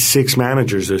 Palermo have had 6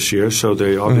 managers this year, so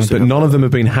they obviously. But none of them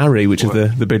have been Harry, which is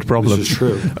the big problem. This is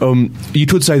true. You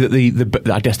could say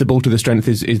that I guess the bulk of the strength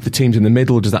is the teams in the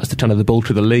middle, because that's the kind of the bulk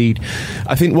of the lead.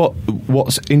 I think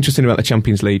what's interesting about the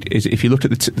Champions League is if you look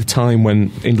at the time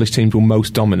when English teams were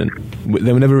most dominant,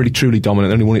 they were never really truly dominant.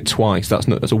 They only won it twice.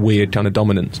 That's a weird kind of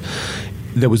dominance.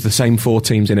 There was the same 4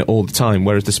 teams in it all the time,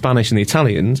 whereas the Spanish and the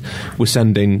Italians were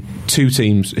sending 2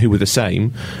 teams who were the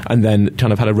same, and then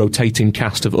kind of had a rotating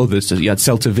cast of others. So you had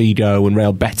Celta Vigo and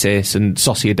Real Betis and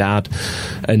Sociedad,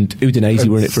 and Udinese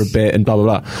were in it for a bit, and blah blah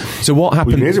blah. So what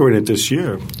happened? Udinese were in it this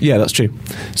year. Yeah, that's true.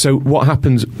 So what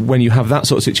happens when you have that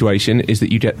sort of situation is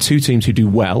that you get 2 teams who do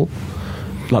well,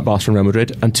 like Barcelona and Real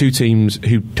Madrid, and 2 teams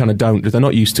who kind of don't. They're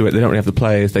not used to it. They don't really have the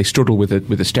players. They struggle with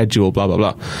the schedule. Blah blah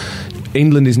blah.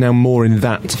 England is now more in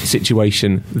that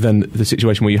situation than the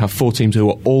situation where you have 4 teams who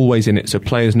are always in it, so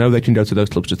players know they can go to those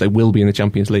clubs because they will be in the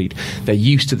Champions League. They're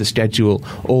used to the schedule,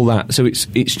 all that. So it's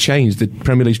changed. The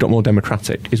Premier League's got more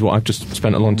democratic, is what I've just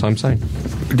spent a long time saying.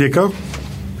 Dicko?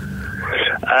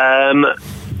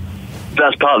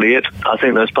 That's partly it. I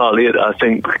think that's partly it. I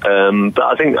think, but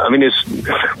I think,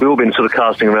 we've all been sort of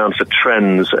casting around for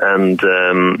trends, and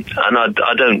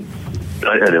I don't.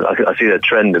 I see that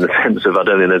trend in the sense of I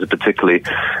don't think there's a particularly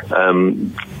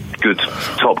good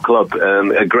top club.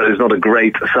 There's not a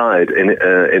great side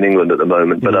in England at the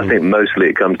moment, but I think mostly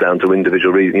it comes down to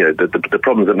individual reasons. The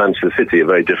problems at Manchester City are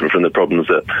very different from the problems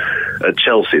at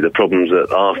Chelsea. The problems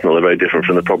at Arsenal are very different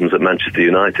from the problems at Manchester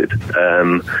United.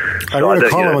 I wrote a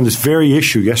column on this very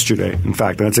issue yesterday, in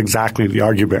fact, and that's exactly the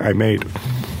argument I made.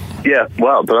 Yeah,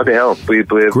 well, bloody hell, we're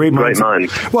great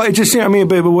minds. Well, it just, but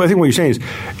I think what you're saying is,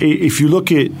 if you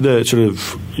look at the sort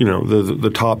of,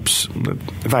 the tops, in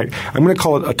fact, I'm going to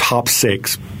call it a top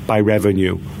 6 by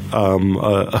revenue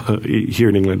here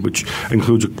in England, which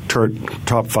includes a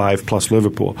top 5 plus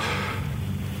Liverpool.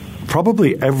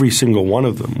 Probably every single one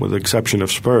of them, with the exception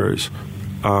of Spurs,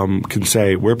 can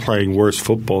say we're playing worse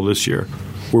football this year.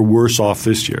 We're worse off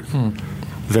this year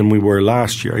than we were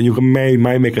last year. You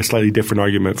might make a slightly different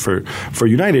argument for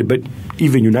United, but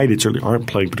even United certainly aren't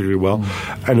playing particularly well.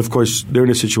 And of course, they're in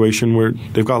a situation where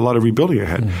they've got a lot of rebuilding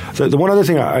ahead. So the one other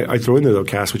thing I throw in there, though,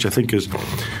 Cass, which I think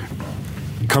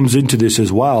comes into this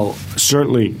as well,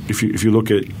 certainly if you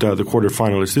look at the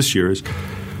quarterfinalists this year, is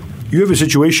you have a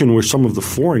situation where some of the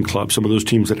foreign clubs, some of those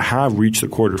teams that have reached the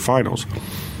quarterfinals,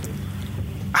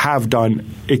 have done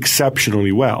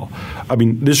exceptionally well. I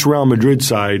mean, this Real Madrid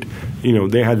side,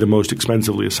 they had the most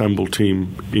expensively assembled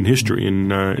team in history in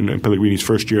Pellegrini's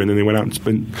first year, and then they went out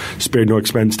and spared no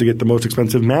expense to get the most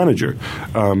expensive manager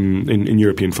in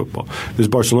European football. This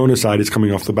Barcelona side is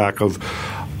coming off the back of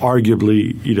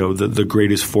arguably, the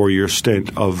greatest 4-year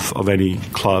stint of any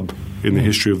club in the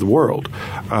history of the world.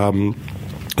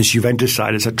 This Juventus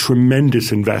side is a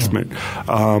tremendous investment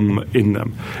in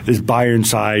them. This Bayern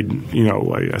side,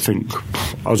 I think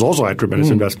was also a tremendous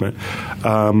investment.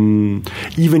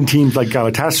 Even teams like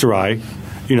Galatasaray,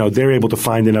 they're able to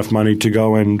find enough money to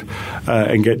go and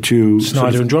get to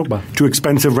Snyder and Drogba, to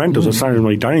expensive rentals. Snyder hasn't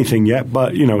really done anything yet,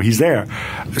 but he's there.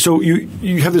 So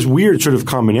you have this weird sort of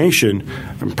combination.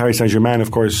 And Paris Saint-Germain,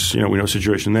 of course, we know the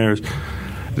situation there is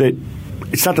that.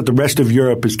 It's not that the rest of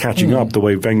Europe is catching up the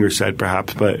way Wenger said,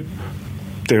 perhaps, but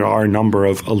there are a number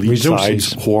of elite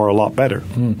sides who are a lot better.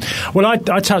 Well, I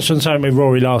touched on something with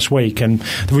Rory last week, and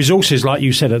the resources, like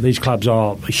you said, at these clubs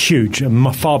are huge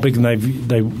and far bigger than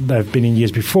they've been in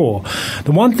years before.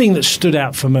 The one thing that stood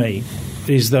out for me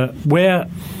is that where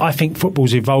I think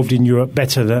football's evolved in Europe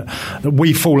better, that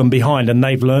we've fallen behind and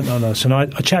they've learnt on us. And I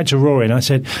chatted to Rory and I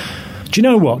said, do you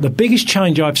know what? The biggest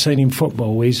change I've seen in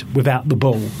football is without the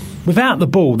ball. Without the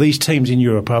ball, these teams in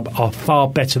Europe are far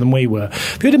better than we were.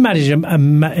 If you'd imagined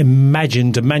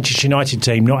a Manchester United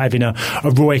team not having a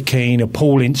Roy Keane, a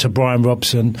Paul Ince, a Brian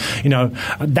Robson,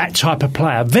 that type of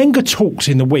player. Wenger talks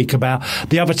in the week about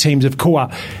the other teams have caught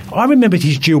up. I remembered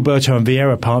his Gilberto and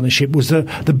Vieira partnership was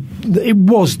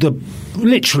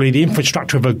literally the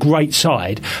infrastructure of a great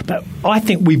side, but I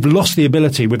think we've lost the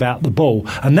ability without the ball,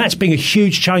 and that's been a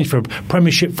huge change for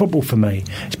Premiership football for me.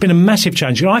 It's been a massive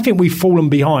change, and I think we've fallen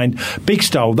behind big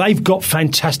style. They've got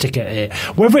fantastic at it.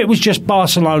 Whether it was just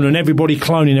Barcelona and everybody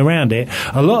cloning around it,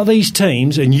 a lot of these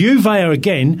teams, and Juve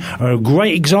again are a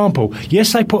great example.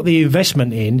 Yes, they put the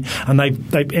investment in, and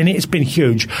and it's been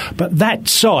huge, but that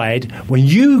side, when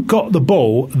you got the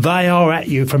ball, they are at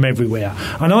you from everywhere,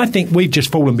 and I think we've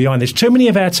just fallen behind this. Too many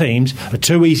of our teams are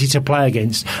too easy to play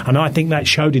against, and I think that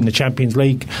showed in the Champions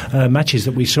League matches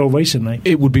that we saw recently.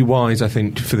 It would be wise, I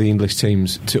think, for the English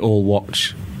teams to all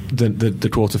watch the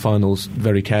quarterfinals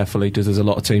very carefully, because there's a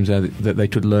lot of teams there that they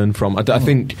could learn from. I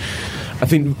think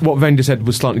what Wenger said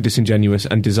was slightly disingenuous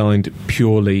and designed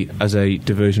purely as a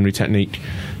diversionary technique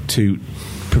to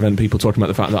prevent people talking about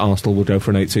the fact that Arsenal will go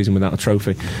for an 8th season without a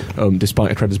trophy,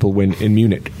 despite a creditable win in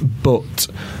Munich. But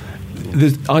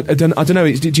I don't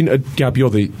know. Did you know, Gab? You're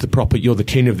the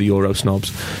king of the Euro snobs.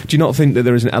 Do you not think that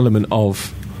there is an element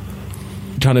of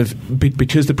kind of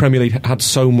because the Premier League had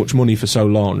so much money for so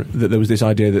long that there was this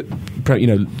idea that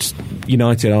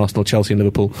United, Arsenal, Chelsea, and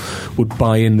Liverpool would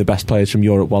buy in the best players from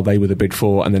Europe while they were the big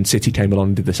four, and then City came along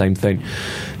and did the same thing.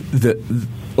 That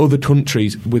other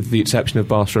countries, with the exception of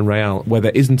Barca and Real, where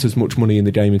there isn't as much money in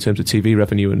the game in terms of TV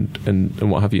revenue and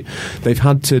what have you, they've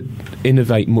had to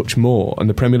innovate much more, and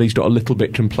the Premier League's got a little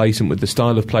bit complacent with the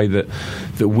style of play that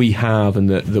we have and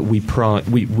that we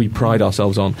pride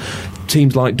ourselves on.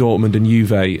 Teams like Dortmund and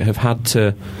Juve have had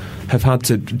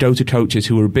to go to coaches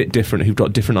who are a bit different, who've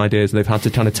got different ideas, and they've had to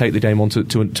kind of take the game on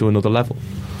to another level.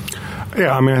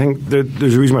 Yeah, I mean, I think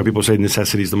there's a reason why people say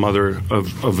necessity is the mother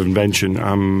of invention.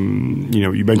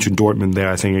 You mentioned Dortmund there.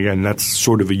 I think, again, that's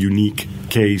sort of a unique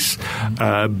case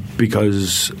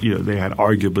because they had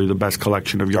arguably the best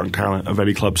collection of young talent of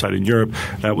any club side in Europe.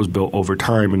 That was built over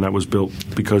time, and that was built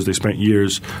because they spent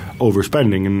years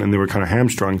overspending, and they were kind of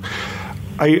hamstrung.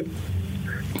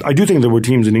 I do think there were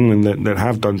teams in England that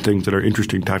have done things that are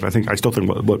interesting. I still think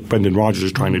what Brendan Rodgers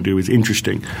is trying to do is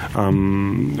interesting.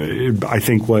 I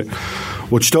think what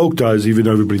Stoke does, even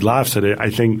though everybody laughs at it,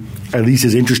 I think at least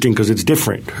is interesting because it's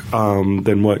different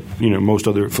than what most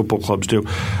other football clubs do.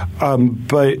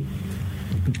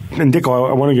 And Dicko,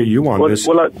 I want to get you on this.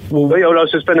 I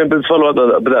was just going to follow up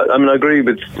on that. I mean, I agree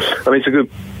with. It's a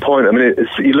good point. I mean,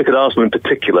 you look at Arsenal in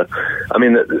particular. I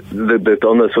mean,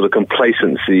 on the sort of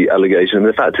complacency allegation,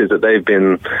 the fact is that they've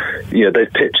been,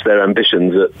 they've pitched their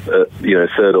ambitions at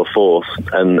 3rd or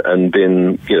 4th, and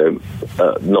been,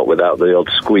 not without the odd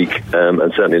squeak,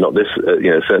 and certainly not this,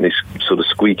 certainly sort of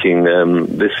squeaking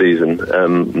this season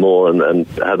more, and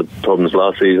had problems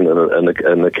last season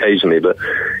and occasionally. But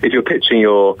if you're pitching your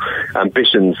your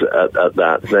ambitions at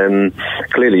that, then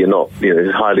clearly you're not.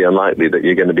 It's highly unlikely that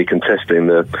you're going to be contesting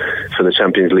for the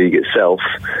Champions League itself.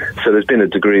 So there's been a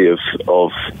degree of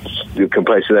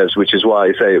complacency, which is why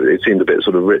I say it seemed a bit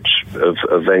sort of rich of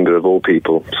Wenger of all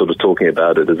people, sort of talking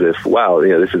about it as if, wow,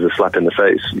 this is a slap in the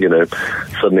face.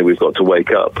 Suddenly we've got to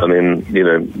wake up. I mean,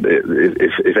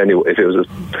 if it was a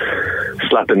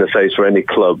slap in the face for any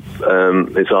club,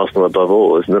 it's Arsenal above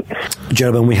all, isn't it?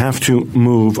 Gentlemen, we have to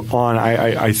move on.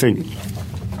 I think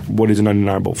what is an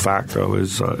undeniable fact, though,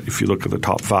 is if you look at the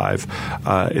top five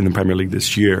in the Premier League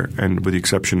this year, and with the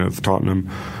exception of Tottenham,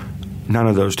 none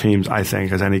of those teams, I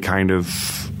think, has had any kind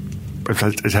of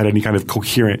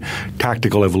coherent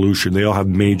tactical evolution. They all have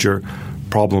major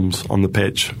problems on the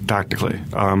pitch tactically,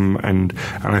 and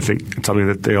I think it's something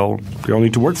that they all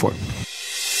need to work for.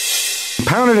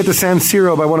 Pounded at the San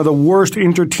Siro by one of the worst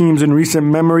Inter teams in recent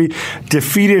memory,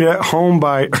 defeated at home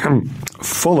by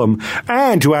Fulham,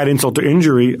 and to add insult to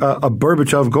injury, a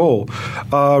Berbatov goal.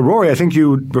 Rory, I think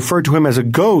you referred to him as a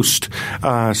ghost,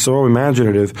 so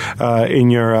imaginative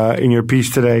in your piece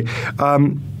today.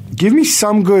 Give me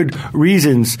some good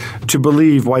reasons to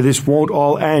believe why this won't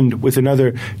all end with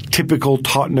another typical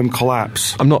Tottenham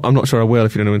collapse. I'm not sure I will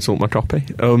if you're going to insult my copy.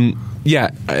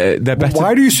 They're better.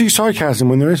 Why do you see sarcasm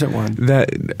when there isn't one?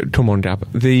 Come on, Gab.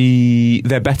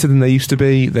 They're better than they used to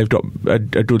be. They've got a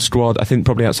good squad. I think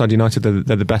probably outside United,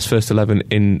 they're the best first 11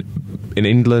 in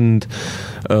England.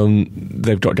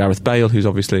 They've got Gareth Bale, who's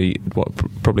obviously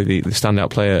probably the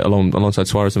standout player alongside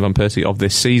Suarez and Van Persie of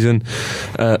this season.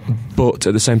 But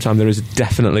at the same time, there is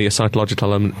definitely a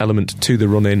psychological element to the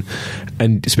run-in.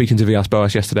 And speaking to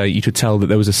Villas-Boas yesterday, you could tell that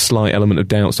there was a slight element of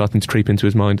doubt starting to creep into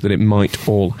his mind that it might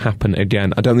all happen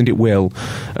again. I don't think it will,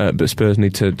 but Spurs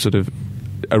need to sort of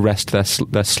arrest their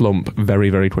slump very,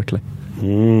 very quickly.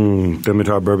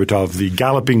 Dimitar Berbatov, the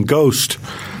galloping ghost,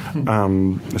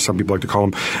 as some people like to call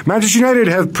him. Manchester United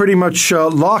have pretty much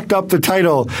locked up the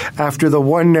title after the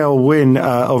 1-0 win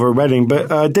over Reading. But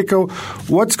Dicko,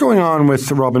 what's going on with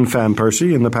Robin van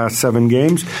Persie in the past 7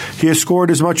 games? He has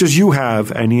scored as much as you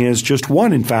have, and he has just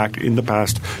won, in fact, in the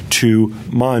past 2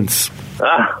 months.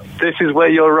 This is where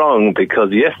you're wrong,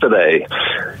 because yesterday,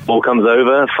 ball comes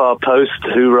over, far post,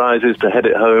 who rises to head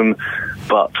it home,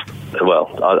 but...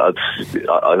 Well,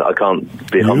 I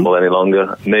can't be humble any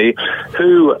longer. Me,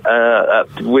 who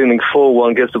winning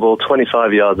 4-1, gets the ball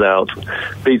 25 yards out,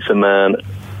 beats a man,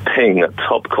 ping,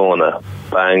 top corner,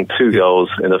 bang, 2 goals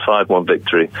in a 5-1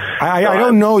 victory. I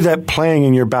don't know that playing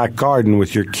in your back garden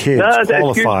with your kids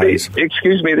qualifies.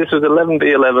 Excuse me, this was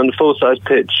 11v11, full-size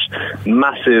pitch,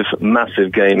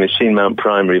 massive game, Sheen Mount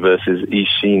Primary versus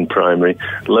East Sheen Primary,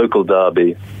 local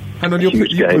derby. And on you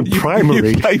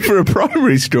play for a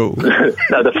primary school?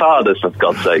 No, the fathers, for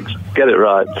God's sakes. Get it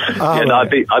right. No, I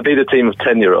beat a team of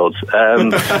 10-year-olds.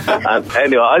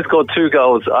 Anyway, I scored 2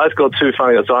 goals. I scored 2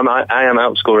 final goals, so I am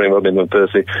outscoring Robin van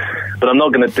Persie. But I'm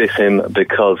not going to diss him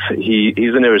because he's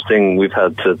the nearest thing we've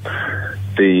had to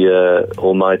the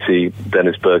almighty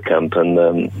Dennis Bergkamp,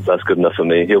 and that's good enough for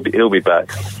me. He'll be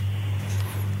back.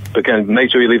 But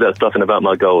make sure you leave that stuff in about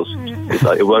my goals. It's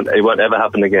like it won't ever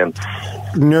happen again.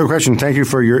 No question. Thank you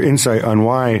for your insight on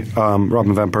why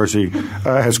Robin van Persie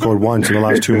has scored once in the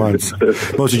last 2 months.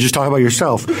 Mostly just talk about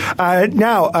yourself.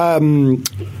 Now,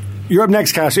 you're up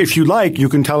next, Cass. If you like, you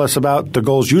can tell us about the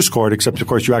goals you scored, except, of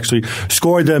course, you actually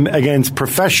scored them against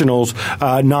professionals,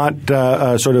 not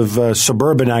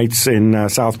suburbanites in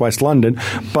southwest London.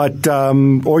 But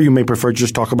or you may prefer to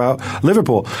just talk about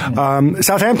Liverpool.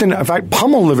 Southampton, in fact,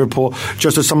 pummeled Liverpool,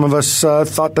 just as some of us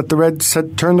thought that the Reds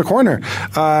had turned the corner.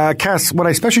 Cass, what I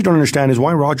especially don't understand is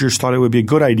why Rodgers thought it would be a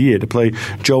good idea to play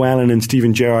Joe Allen and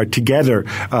Steven Gerrard together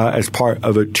as part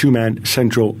of a 2-man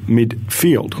central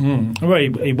midfield. Well,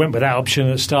 he went with that option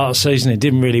at the start of the season. It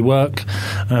didn't really work.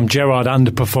 Gerrard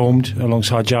underperformed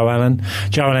alongside Joe Allen.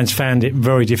 Joe Allen's found it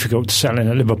very difficult to settle in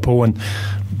at Liverpool and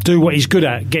do what he's good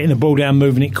at, getting the ball down,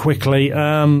 moving it quickly.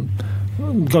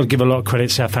 Got to give a lot of credit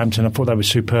to Southampton. I thought they were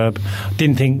superb.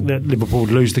 Didn't think that Liverpool would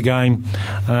lose the game,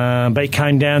 but it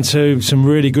came down to some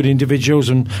really good individuals,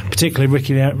 and particularly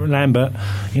Ricky Lambert.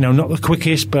 Not the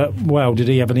quickest, but well, did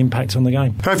he have an impact on the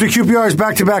game? After QPR's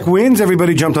back-to-back wins,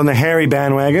 everybody jumped on the Harry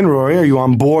bandwagon. Rory, are you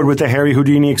on board with the Harry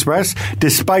Houdini Express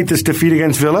despite this defeat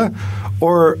against Villa,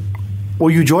 or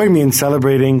will you join me in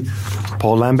celebrating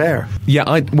Paul Lambert?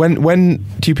 Yeah, when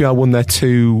QPR won the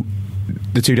 2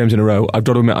 games in a row, I've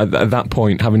got to admit, at that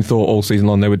point, having thought all season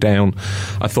long they were down,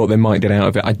 I thought they might get out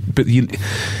of it. But you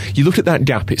look at that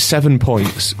gap; it's 7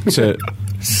 points to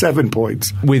 7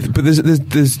 points. But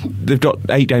they've got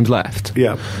 8 games left.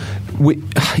 Yeah.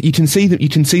 you can see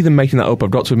them making that up.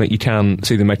 I've got to admit, you can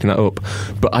see them making that up.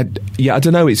 But I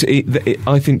don't know.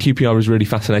 I think QPR is really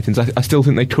fascinating. I still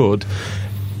think they could.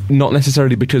 Not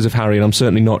necessarily because of Harry, and I'm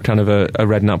certainly not kind of a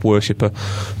Redknapp worshipper,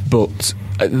 but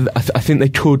I think they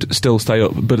could still stay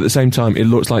up. But at the same time, it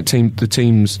looks like the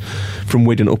teams from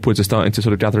Wigan upwards are starting to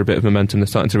sort of gather a bit of momentum. They're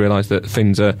starting to realise that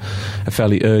things are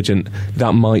fairly urgent.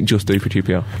 That might just do for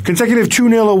QPR. Consecutive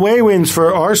 2-0 away wins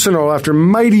for Arsenal after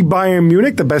mighty Bayern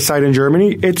Munich, the best side in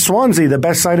Germany. It's Swansea, the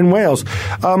best side in Wales.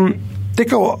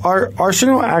 Dicko, are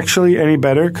Arsenal actually any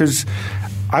better? Because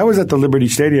I was at the Liberty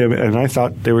Stadium and I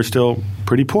thought they were still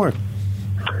pretty poor. Did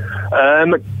I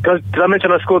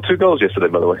mention I scored 2 goals yesterday,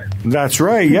 by the way? That's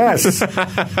right, yes. Going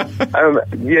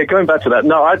back to that,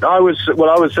 no, I was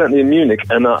certainly in Munich,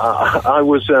 and I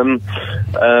was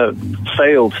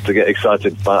failed to get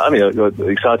excited by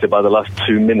the last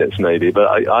 2 minutes maybe, but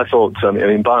I thought,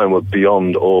 Bayern were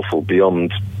beyond awful,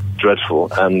 beyond dreadful,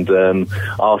 and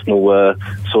Arsenal were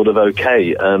sort of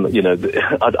okay. I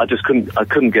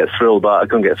couldn't get thrilled by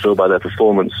their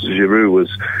performance. Giroud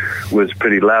was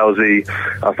pretty lousy.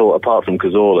 I thought, apart from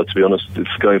Cazorla, to be honest,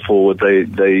 going forward,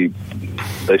 they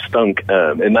stunk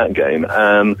in that game.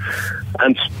 And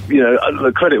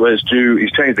the credit where it's due.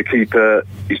 He's changed the keeper.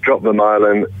 He's dropped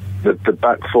Vermaelen. The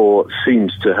back four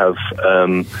seems to have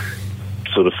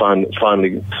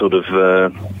finally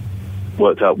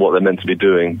worked out what they're meant to be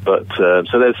doing, but so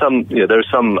there's some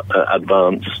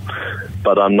advance,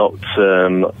 but I'm not.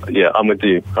 I'm with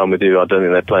you. I don't think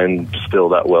they're playing still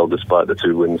that well despite the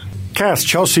 2 wins. Cass,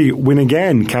 Chelsea win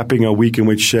again, capping a week in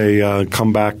which they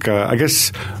come back.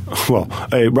 Rafa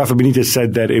Benitez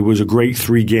said that it was a great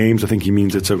 3 games. I think he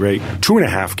means it's a great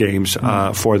 2.5 games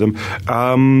for them.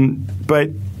 But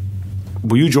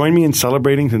will you join me in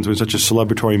celebrating, since we're in such a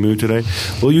celebratory mood today,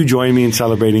 will you join me in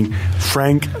celebrating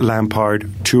Frank Lampard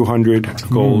 200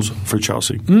 goals for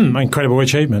Chelsea? Incredible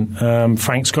achievement.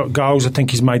 Frank's got goals. I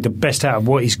think he's made the best out of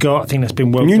what he's got. I think that's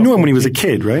been well. You knew him when he was a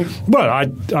kid, right? Well,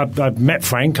 I've met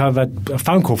Frank. I've had a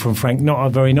phone call from Frank, not a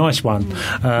very nice one.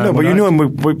 No, but you knew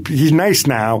him. He's nice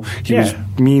now. He was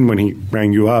mean when he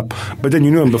rang you up. But then you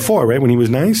knew him before, right, when he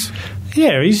was nice?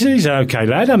 Yeah, he's an okay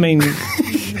lad. I mean,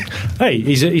 hey,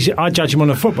 I judge him on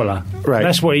a footballer. Right.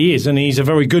 That's what he is, and he's a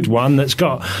very good one that's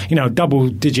got,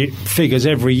 double-digit figures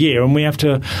every year, and we have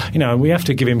to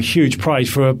give him huge praise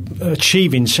for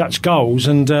achieving such goals.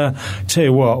 And tell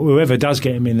you what, whoever does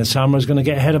get him in the summer is going to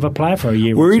get ahead of a player for a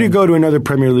year. Were he to go to another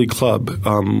Premier League club,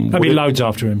 there'd be loads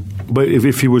after him. But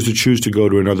if he was to choose to go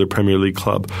to another Premier League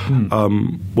club,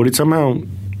 would it somehow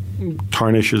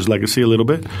tarnish his legacy a little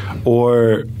bit,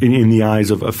 or in the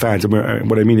eyes of fans? I mean,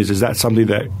 what I mean is that something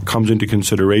that comes into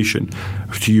consideration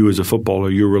to you as a footballer,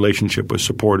 your relationship with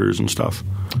supporters and stuff?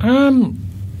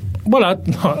 Well,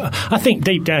 I think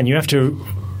deep down you have to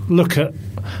look at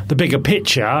the bigger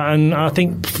picture, and I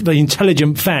think the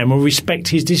intelligent fan will respect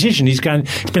his decision. He's been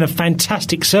a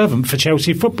fantastic servant for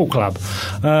Chelsea Football Club,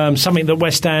 something that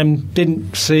West Ham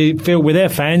didn't feel with their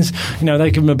fans.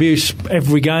 They give him abuse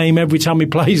every game, every time he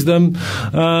plays them.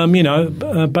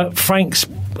 But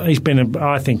he's been,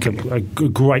 I think, a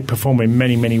great performer in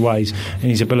many, many ways in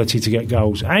his ability to get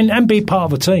goals and be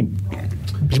part of a team.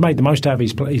 He's made the most out of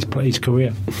his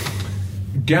career.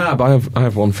 Gab, I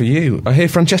have one for you. I hear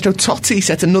Francesco Totti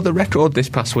set another record this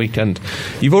past weekend.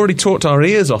 You've already talked our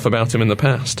ears off about him in the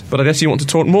past, but I guess you want to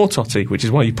talk more Totti, which is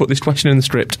why you put this question in the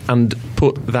script and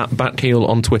put that back heel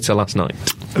on Twitter last night.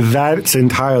 That's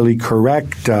entirely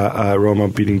correct. Roma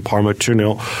beating Parma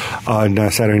 2-0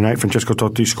 on Saturday night. Francesco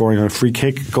Totti scoring on a free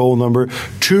kick, goal number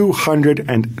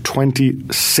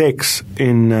 226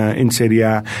 in Serie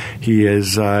A. He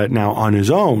is now on his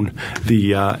own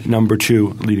the number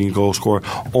 2 leading goal scorer.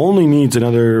 Only needs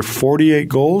another 48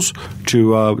 goals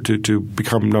to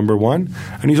become number 1,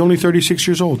 and he's only 36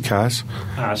 years old, Cass.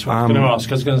 That's what I was going to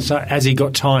ask. I was going to say, has he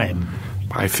got time?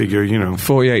 I figure,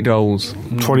 48 goals.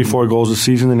 24 goals a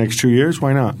season the next 2 years.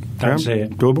 Why not? Don't see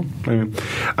it. Doable?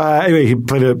 Anyway, he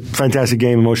played a fantastic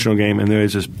game, emotional game, and there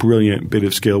is this brilliant bit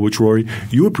of skill, which, Rory,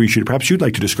 you appreciate. Perhaps you'd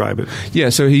like to describe it. Yeah,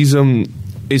 so he's...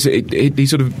 he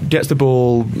sort of gets the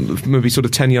ball maybe sort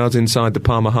of 10 yards inside the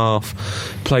Parma half,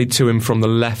 played to him from the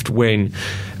left wing,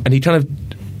 and he kind of,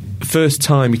 first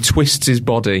time, he twists his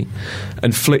body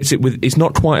and flicks it with, it's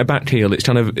not quite a back heel,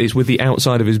 it's with the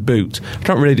outside of his boot. I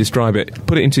can't really describe it.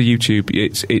 Put it into YouTube,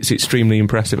 it's extremely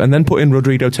impressive. And then put in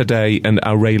Rodrigo Today and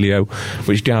Aurelio,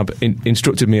 which Gab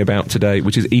instructed me about today,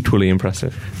 which is equally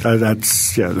impressive.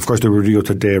 Of course the Rodrigo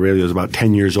Today Aurelio is about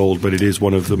 10 years old, but it is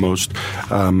one of the most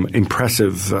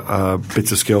impressive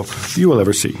bits of skill you will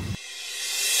ever see.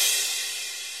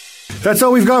 That's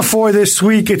all we've got for this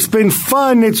week. It's been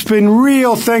fun. It's been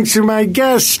real. Thanks to my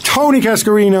guests, Tony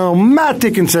Cascarino, Matt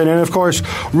Dickinson, and, of course,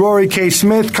 Rory K.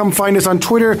 Smith. Come find us on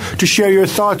Twitter to share your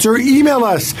thoughts or email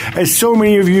us, as so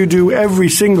many of you do every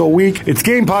single week. It's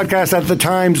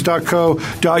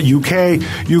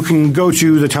gamepodcast@thetimes.co.uk. You can go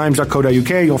to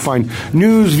thetimes.co.uk. You'll find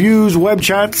news, views, web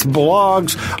chats,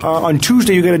 blogs. On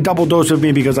Tuesday, you get a double dose of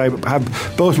me because I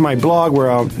have both my blog,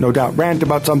 where I'll no doubt rant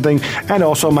about something, and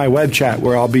also my web chat,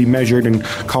 where I'll be measured and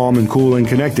calm and cool and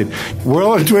connected. We're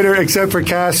all on Twitter except for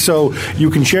Cass, so you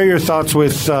can share your thoughts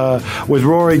with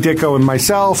Rory, Dicko, and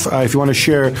myself. If you want to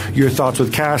share your thoughts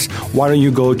with Cass, why don't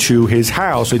you go to his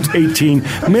house? It's 18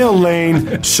 Mill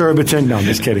Lane, Surbiton. No, I'm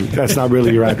just kidding. That's not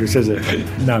really your address, is it?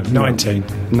 No, 19.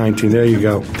 19. There you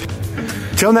go.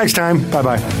 Till next time.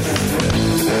 Bye-bye.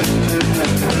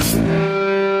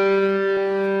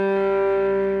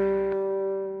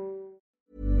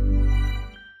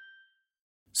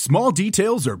 Small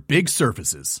details are big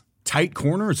surfaces. Tight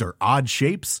corners are odd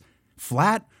shapes.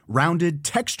 Flat, rounded,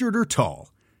 textured, or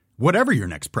tall. Whatever your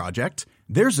next project,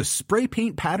 there's a spray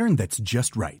paint pattern that's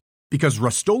just right. Because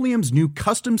Rust-Oleum's new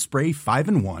Custom Spray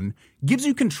 5-in-1 gives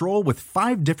you control with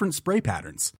 5 different spray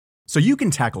patterns. So you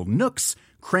can tackle nooks,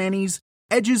 crannies,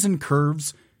 edges, and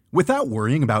curves without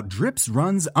worrying about drips,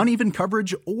 runs, uneven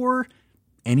coverage, or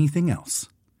anything else.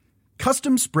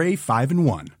 Custom Spray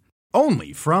 5-in-1.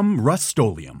 Only from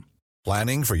Rust-Oleum.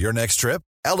 Planning for your next trip?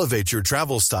 Elevate your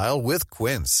travel style with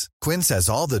Quince. Quince has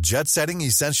all the jet-setting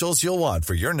essentials you'll want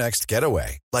for your next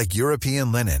getaway, like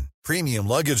European linen, premium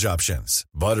luggage options,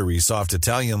 buttery soft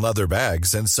Italian leather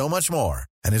bags, and so much more.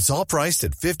 And it's all priced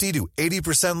at 50 to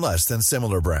 80% less than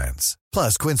similar brands.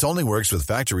 Plus, Quince only works with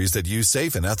factories that use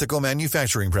safe and ethical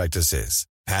manufacturing practices.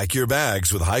 Pack your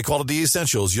bags with high-quality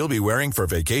essentials you'll be wearing for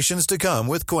vacations to come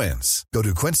with Quince. Go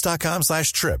to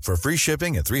quince.com/trip for free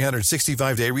shipping and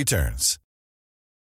 365-day returns.